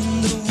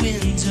upon the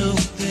window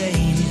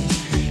pane,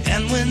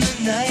 and when the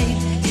night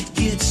it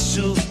gets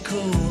so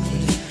cold,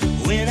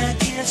 when I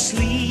can't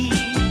sleep,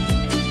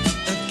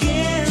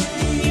 again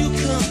you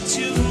come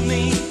to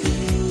me.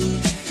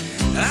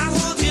 I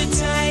hold you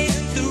tight,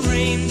 the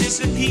rain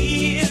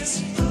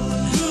disappears.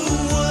 Who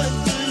would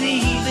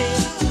believe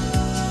it?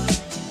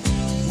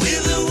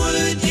 With a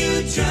word you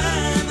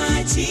dry my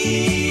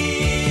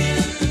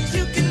tears.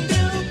 You can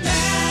do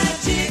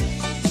magic.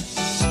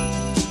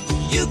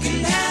 You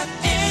can have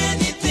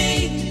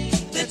anything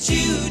that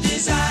you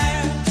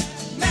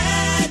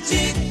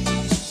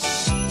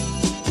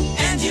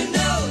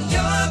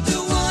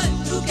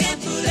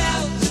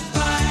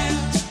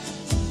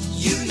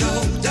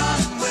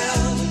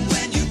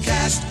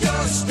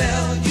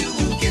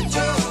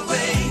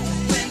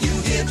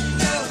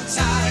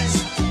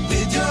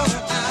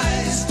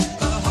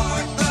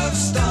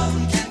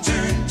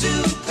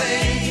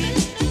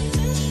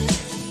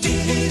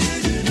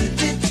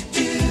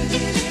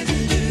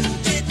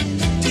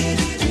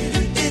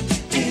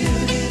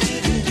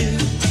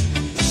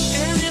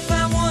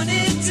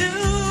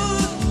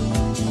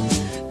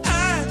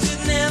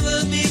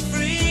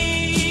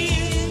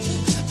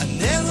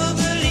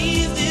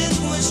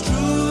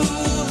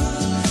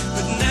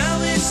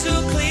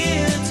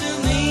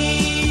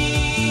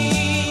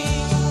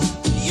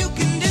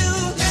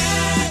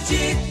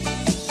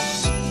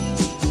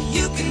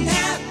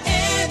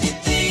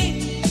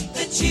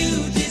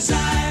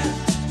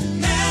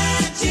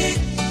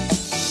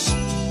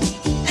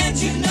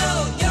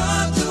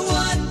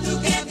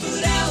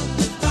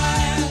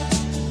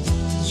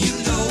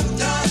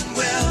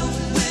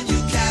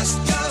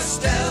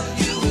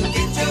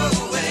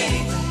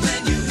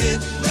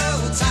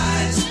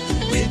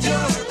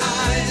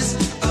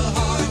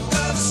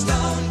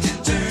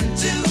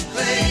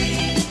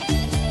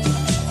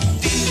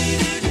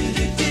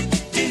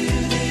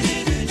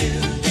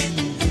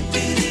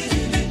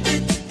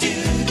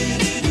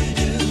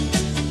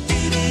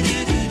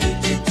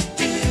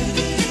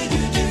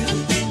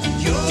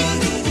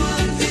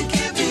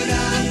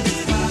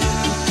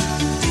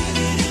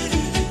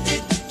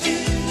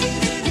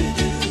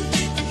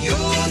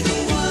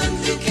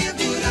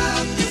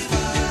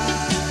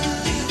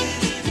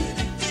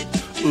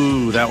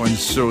Ooh, that one's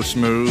so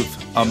smooth.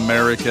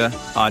 America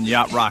on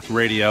Yacht Rock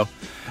Radio.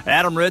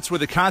 Adam Ritz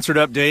with a concert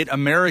update.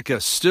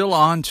 America still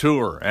on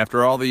tour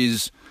after all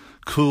these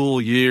cool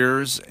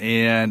years,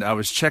 and I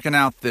was checking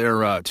out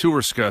their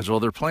tour schedule.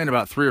 They're playing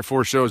about 3 or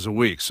 4 shows a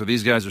week, so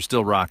these guys are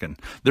still rocking.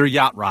 They're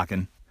yacht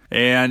rocking.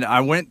 And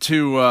I went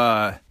to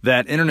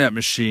that internet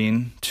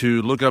machine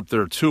to look up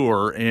their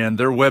tour, and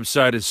their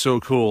website is so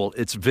cool.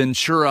 It's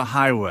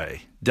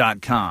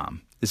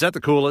VenturaHighway.com. Is that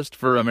the coolest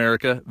for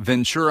America?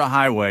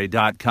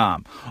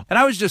 VenturaHighway.com. And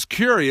I was just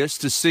curious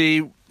to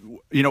see,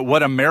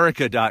 what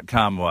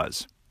America.com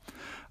was.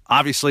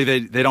 Obviously,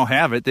 they don't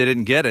have it. They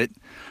didn't get it.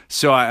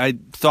 So I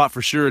thought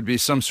for sure it'd be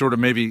some sort of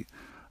maybe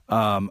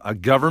a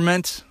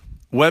government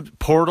web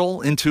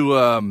portal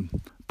into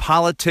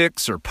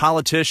politics or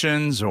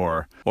politicians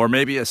or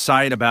maybe a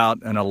site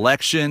about an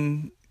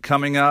election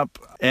coming up.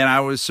 And I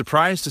was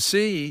surprised to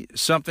see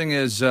something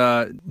as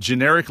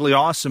generically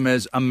awesome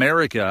as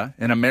America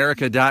and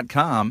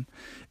America.com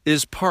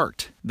is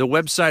parked. The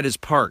website is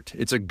parked.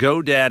 It's a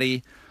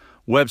GoDaddy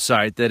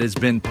website that has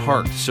been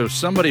parked. So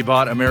somebody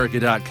bought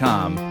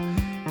America.com,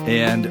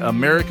 and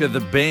America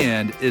the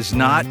band is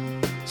not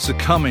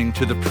succumbing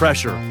to the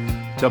pressure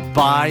to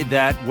buy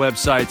that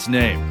website's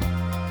name.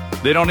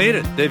 They don't need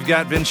it. They've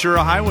got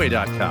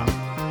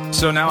VenturaHighway.com.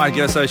 So now I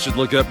guess I should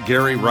look up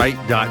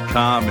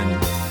GaryWright.com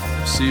and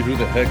see who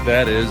the heck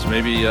that is.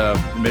 Maybe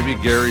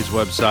Gary's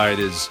website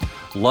is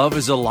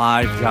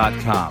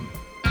LoveIsAlive.com.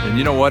 And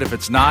you know what? If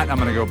it's not, I'm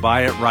going to go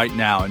buy it right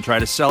now and try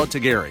to sell it to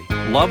Gary.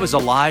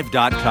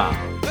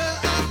 LoveIsAlive.com.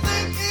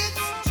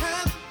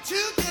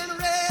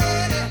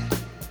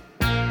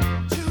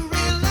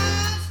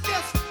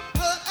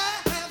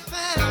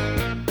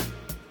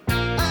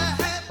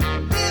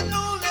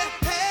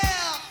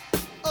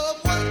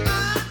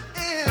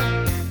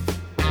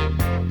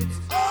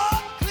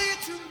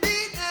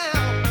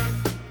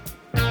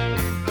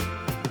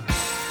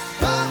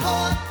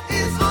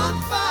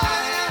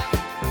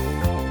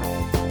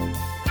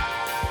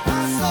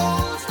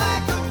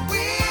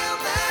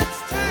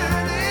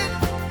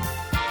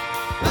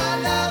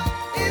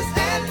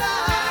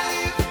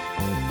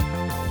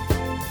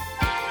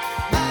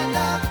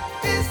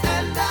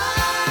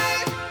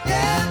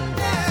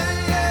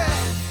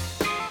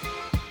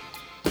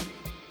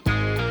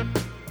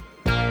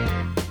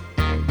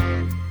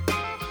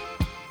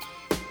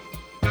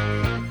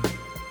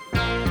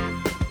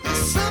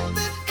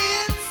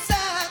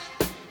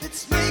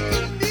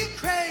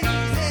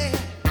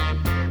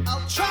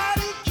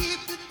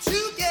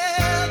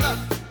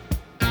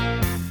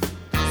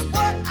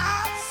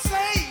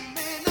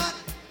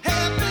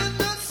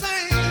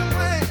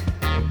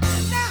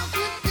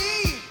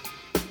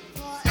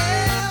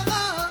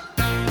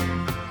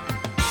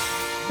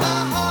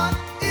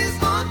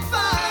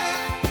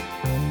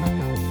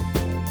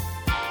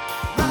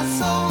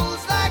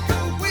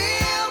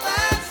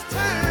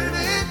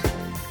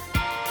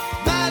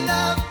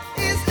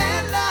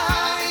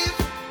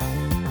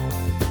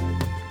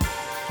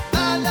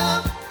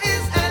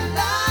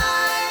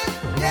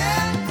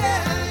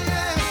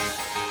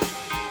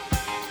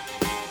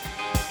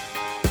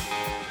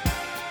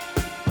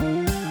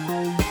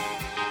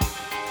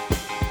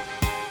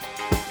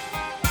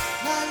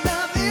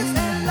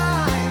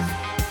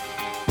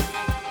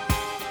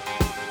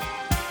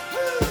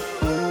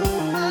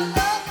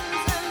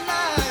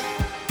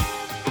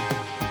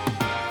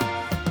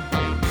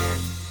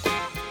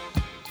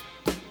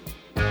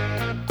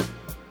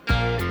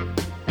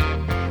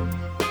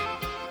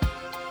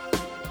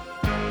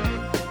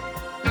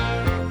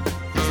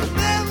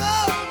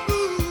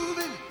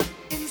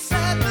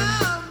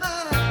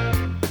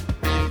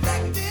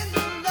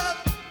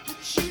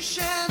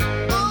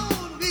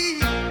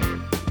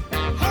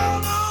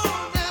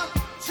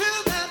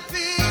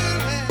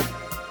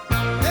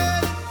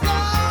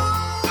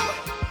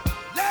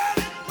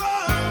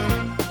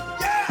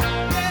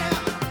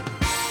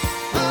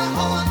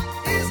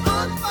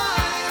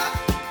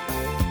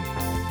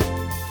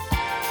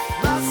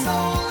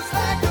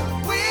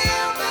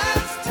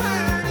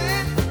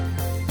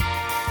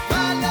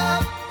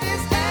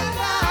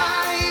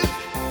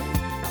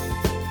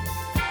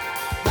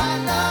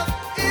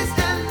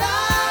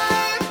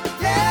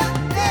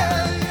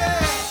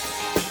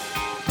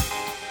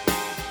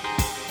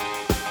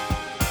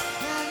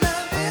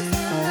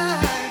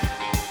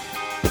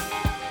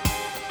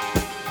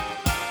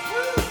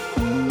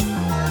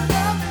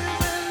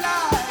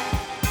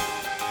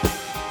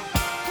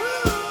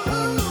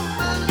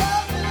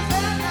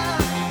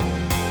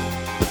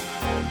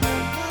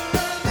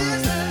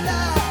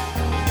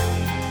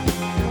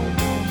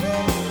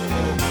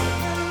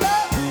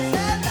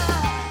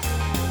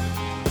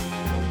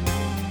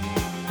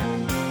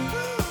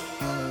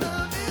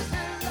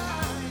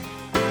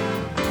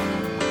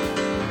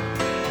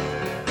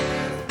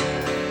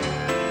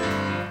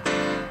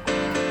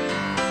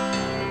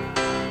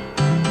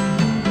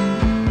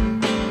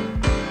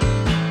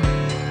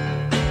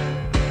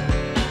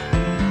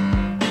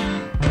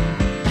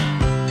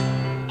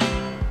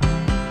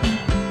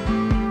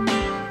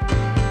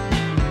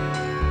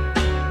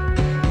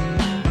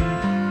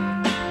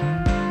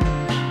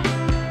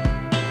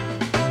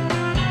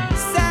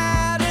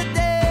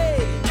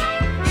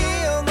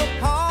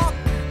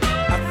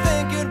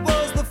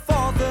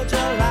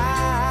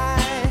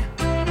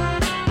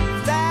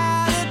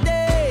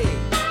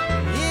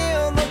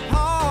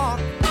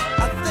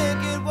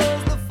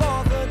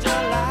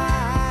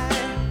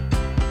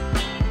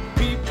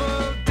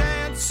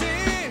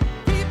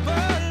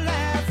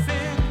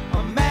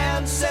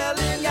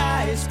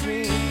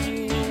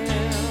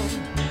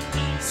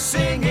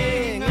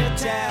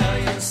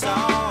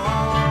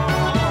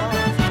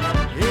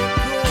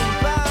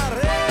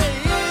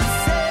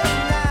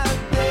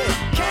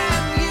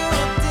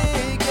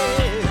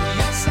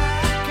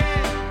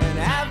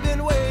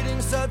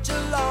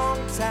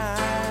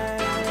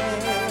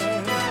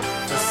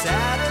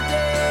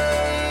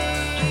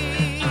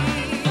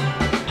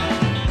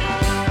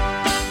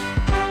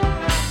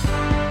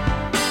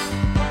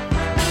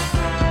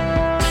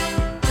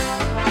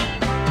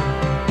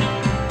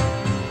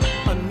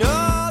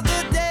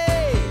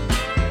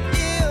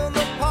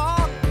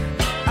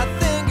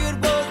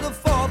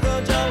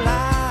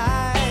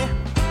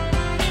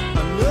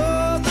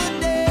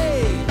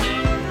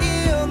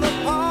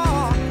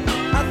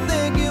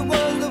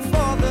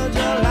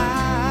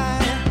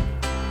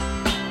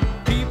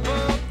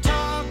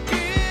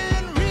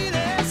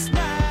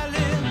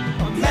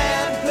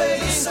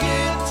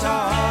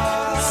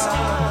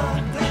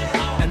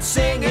 and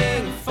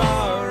singing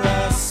for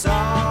a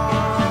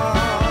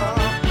song.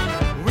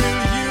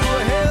 Will you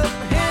help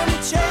him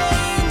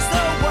change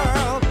the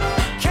world?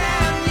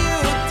 Can you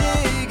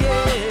dig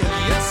it?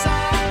 Yes, I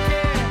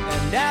can.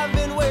 And I've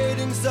been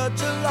waiting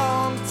such a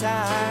long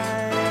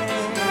time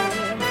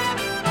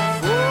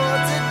for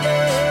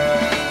today.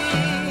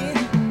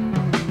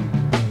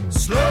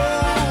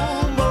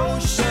 Slow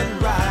motion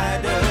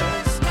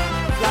riders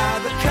fly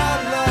the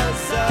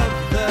colors of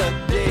the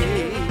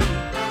day.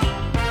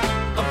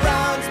 A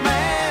bronze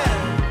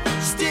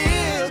man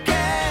still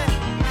can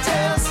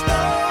tell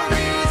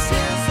stories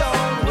his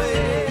own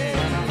way.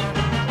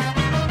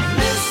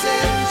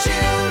 Listen,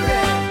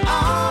 children,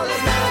 all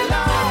is not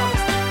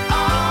lost.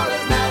 All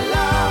is not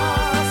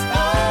lost.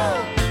 Oh,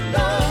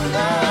 no,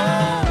 no.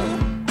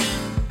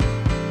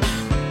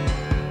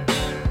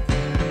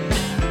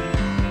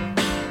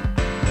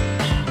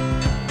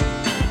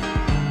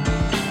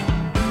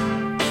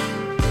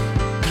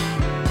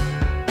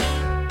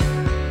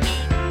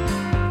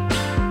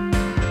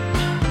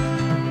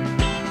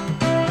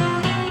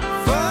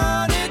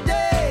 Funny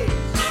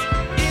days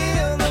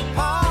in the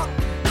park.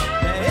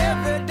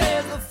 Every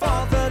day's the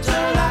 4th of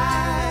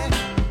July.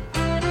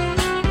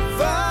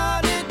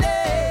 Funny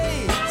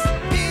days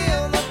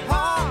in the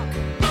park.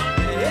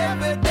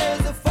 Every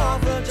day's the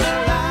 4th of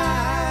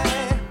July.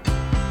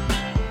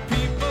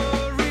 People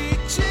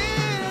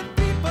reaching,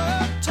 people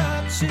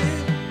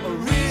touching. A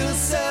real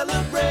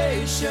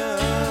celebration.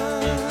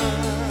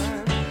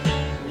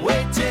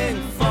 Waiting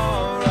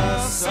for a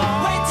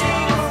song.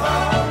 Waiting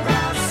for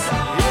a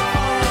song.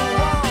 If you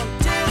want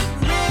it,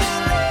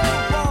 really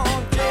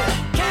want it,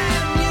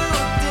 can you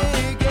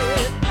dig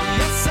it?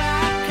 Yes, I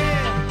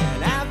can.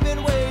 And I've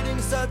been waiting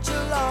such a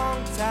long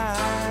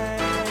time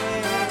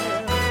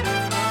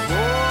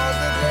for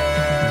the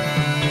day.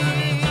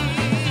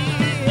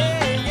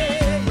 Yeah,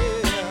 yeah,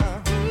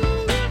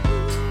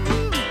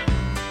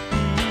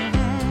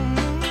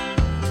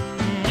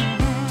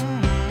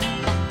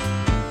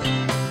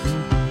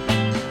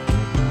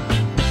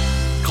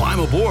 Climb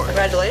aboard.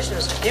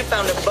 Congratulations, you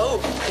found a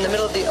boat in the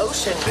middle of the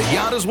ocean. The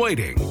yacht is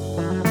waiting.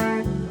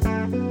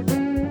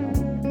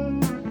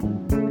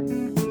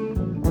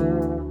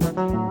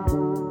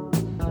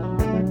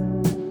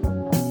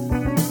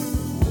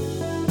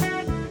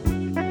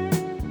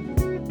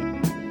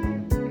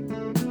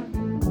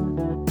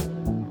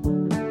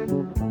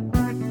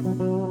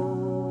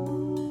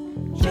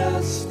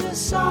 Just a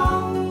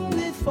song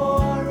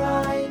before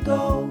I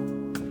go,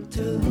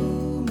 to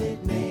whom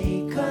it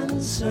may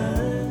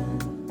concern.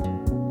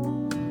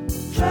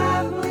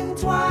 Traveling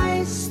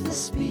twice the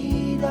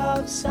speed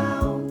of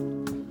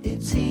sound,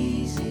 it's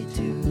easy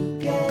to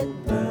get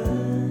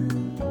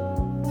burned.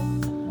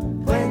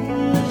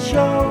 When the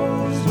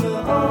shows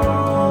were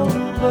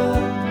over,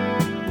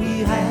 we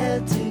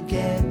had to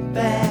get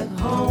back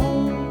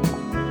home.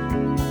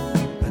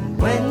 And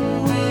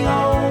when we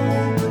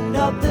opened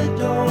up the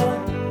door,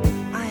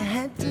 I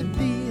had to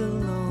be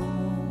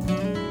alone.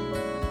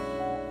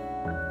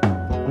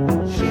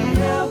 She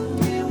helped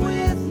me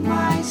with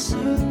my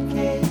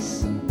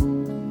suitcase.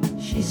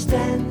 She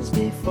stands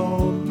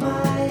before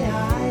my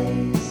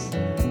eyes,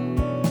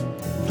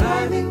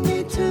 driving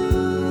me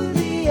to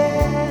the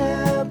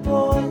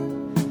airport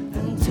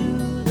and to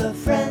the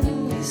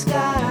friendly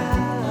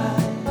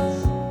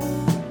skies.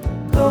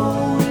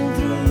 Going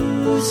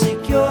through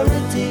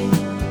security,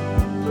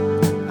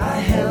 I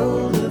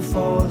held her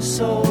for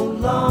so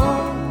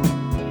long.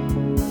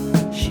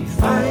 She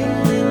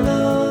finally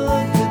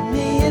looked at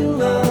me in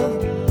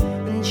love,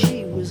 and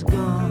she was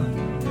gone.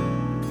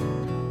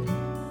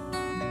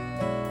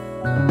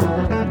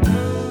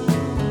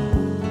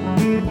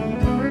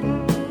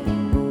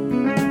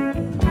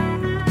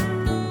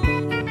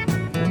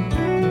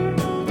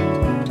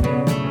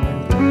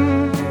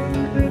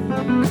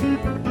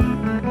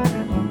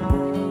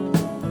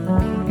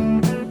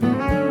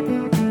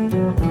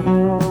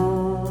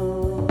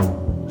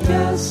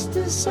 Just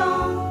a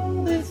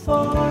song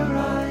before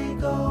I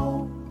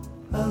go,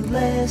 a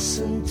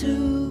lesson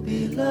to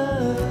be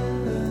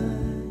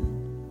learned.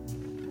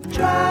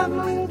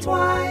 Traveling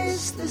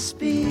twice the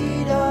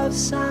speed of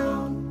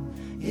sound,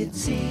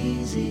 it's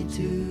easy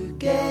to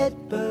get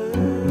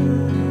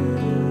burned.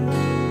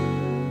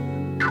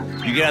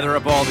 You gather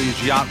up all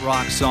these yacht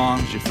rock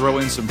songs, you throw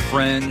in some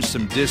fringe,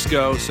 some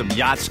disco, some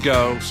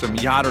yachtsko, some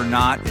yacht or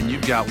not, and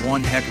you've got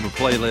one heck of a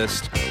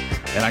playlist.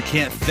 And I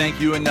can't thank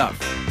you enough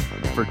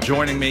for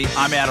joining me.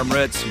 I'm Adam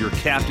Ritz, your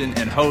captain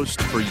and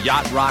host for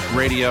Yacht Rock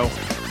Radio.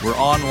 We're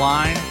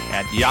online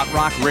at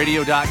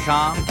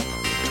yachtrockradio.com,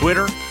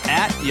 Twitter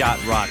at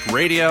Yacht Rock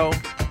Radio,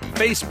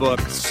 Facebook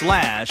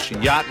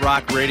 /Yacht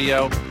Rock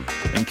Radio,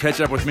 and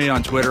catch up with me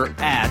on Twitter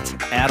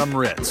at Adam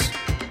Ritz.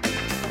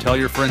 Tell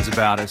your friends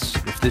about us.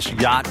 If this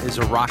yacht is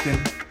a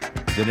rockin',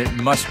 then it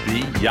must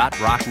be Yacht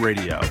Rock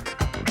Radio.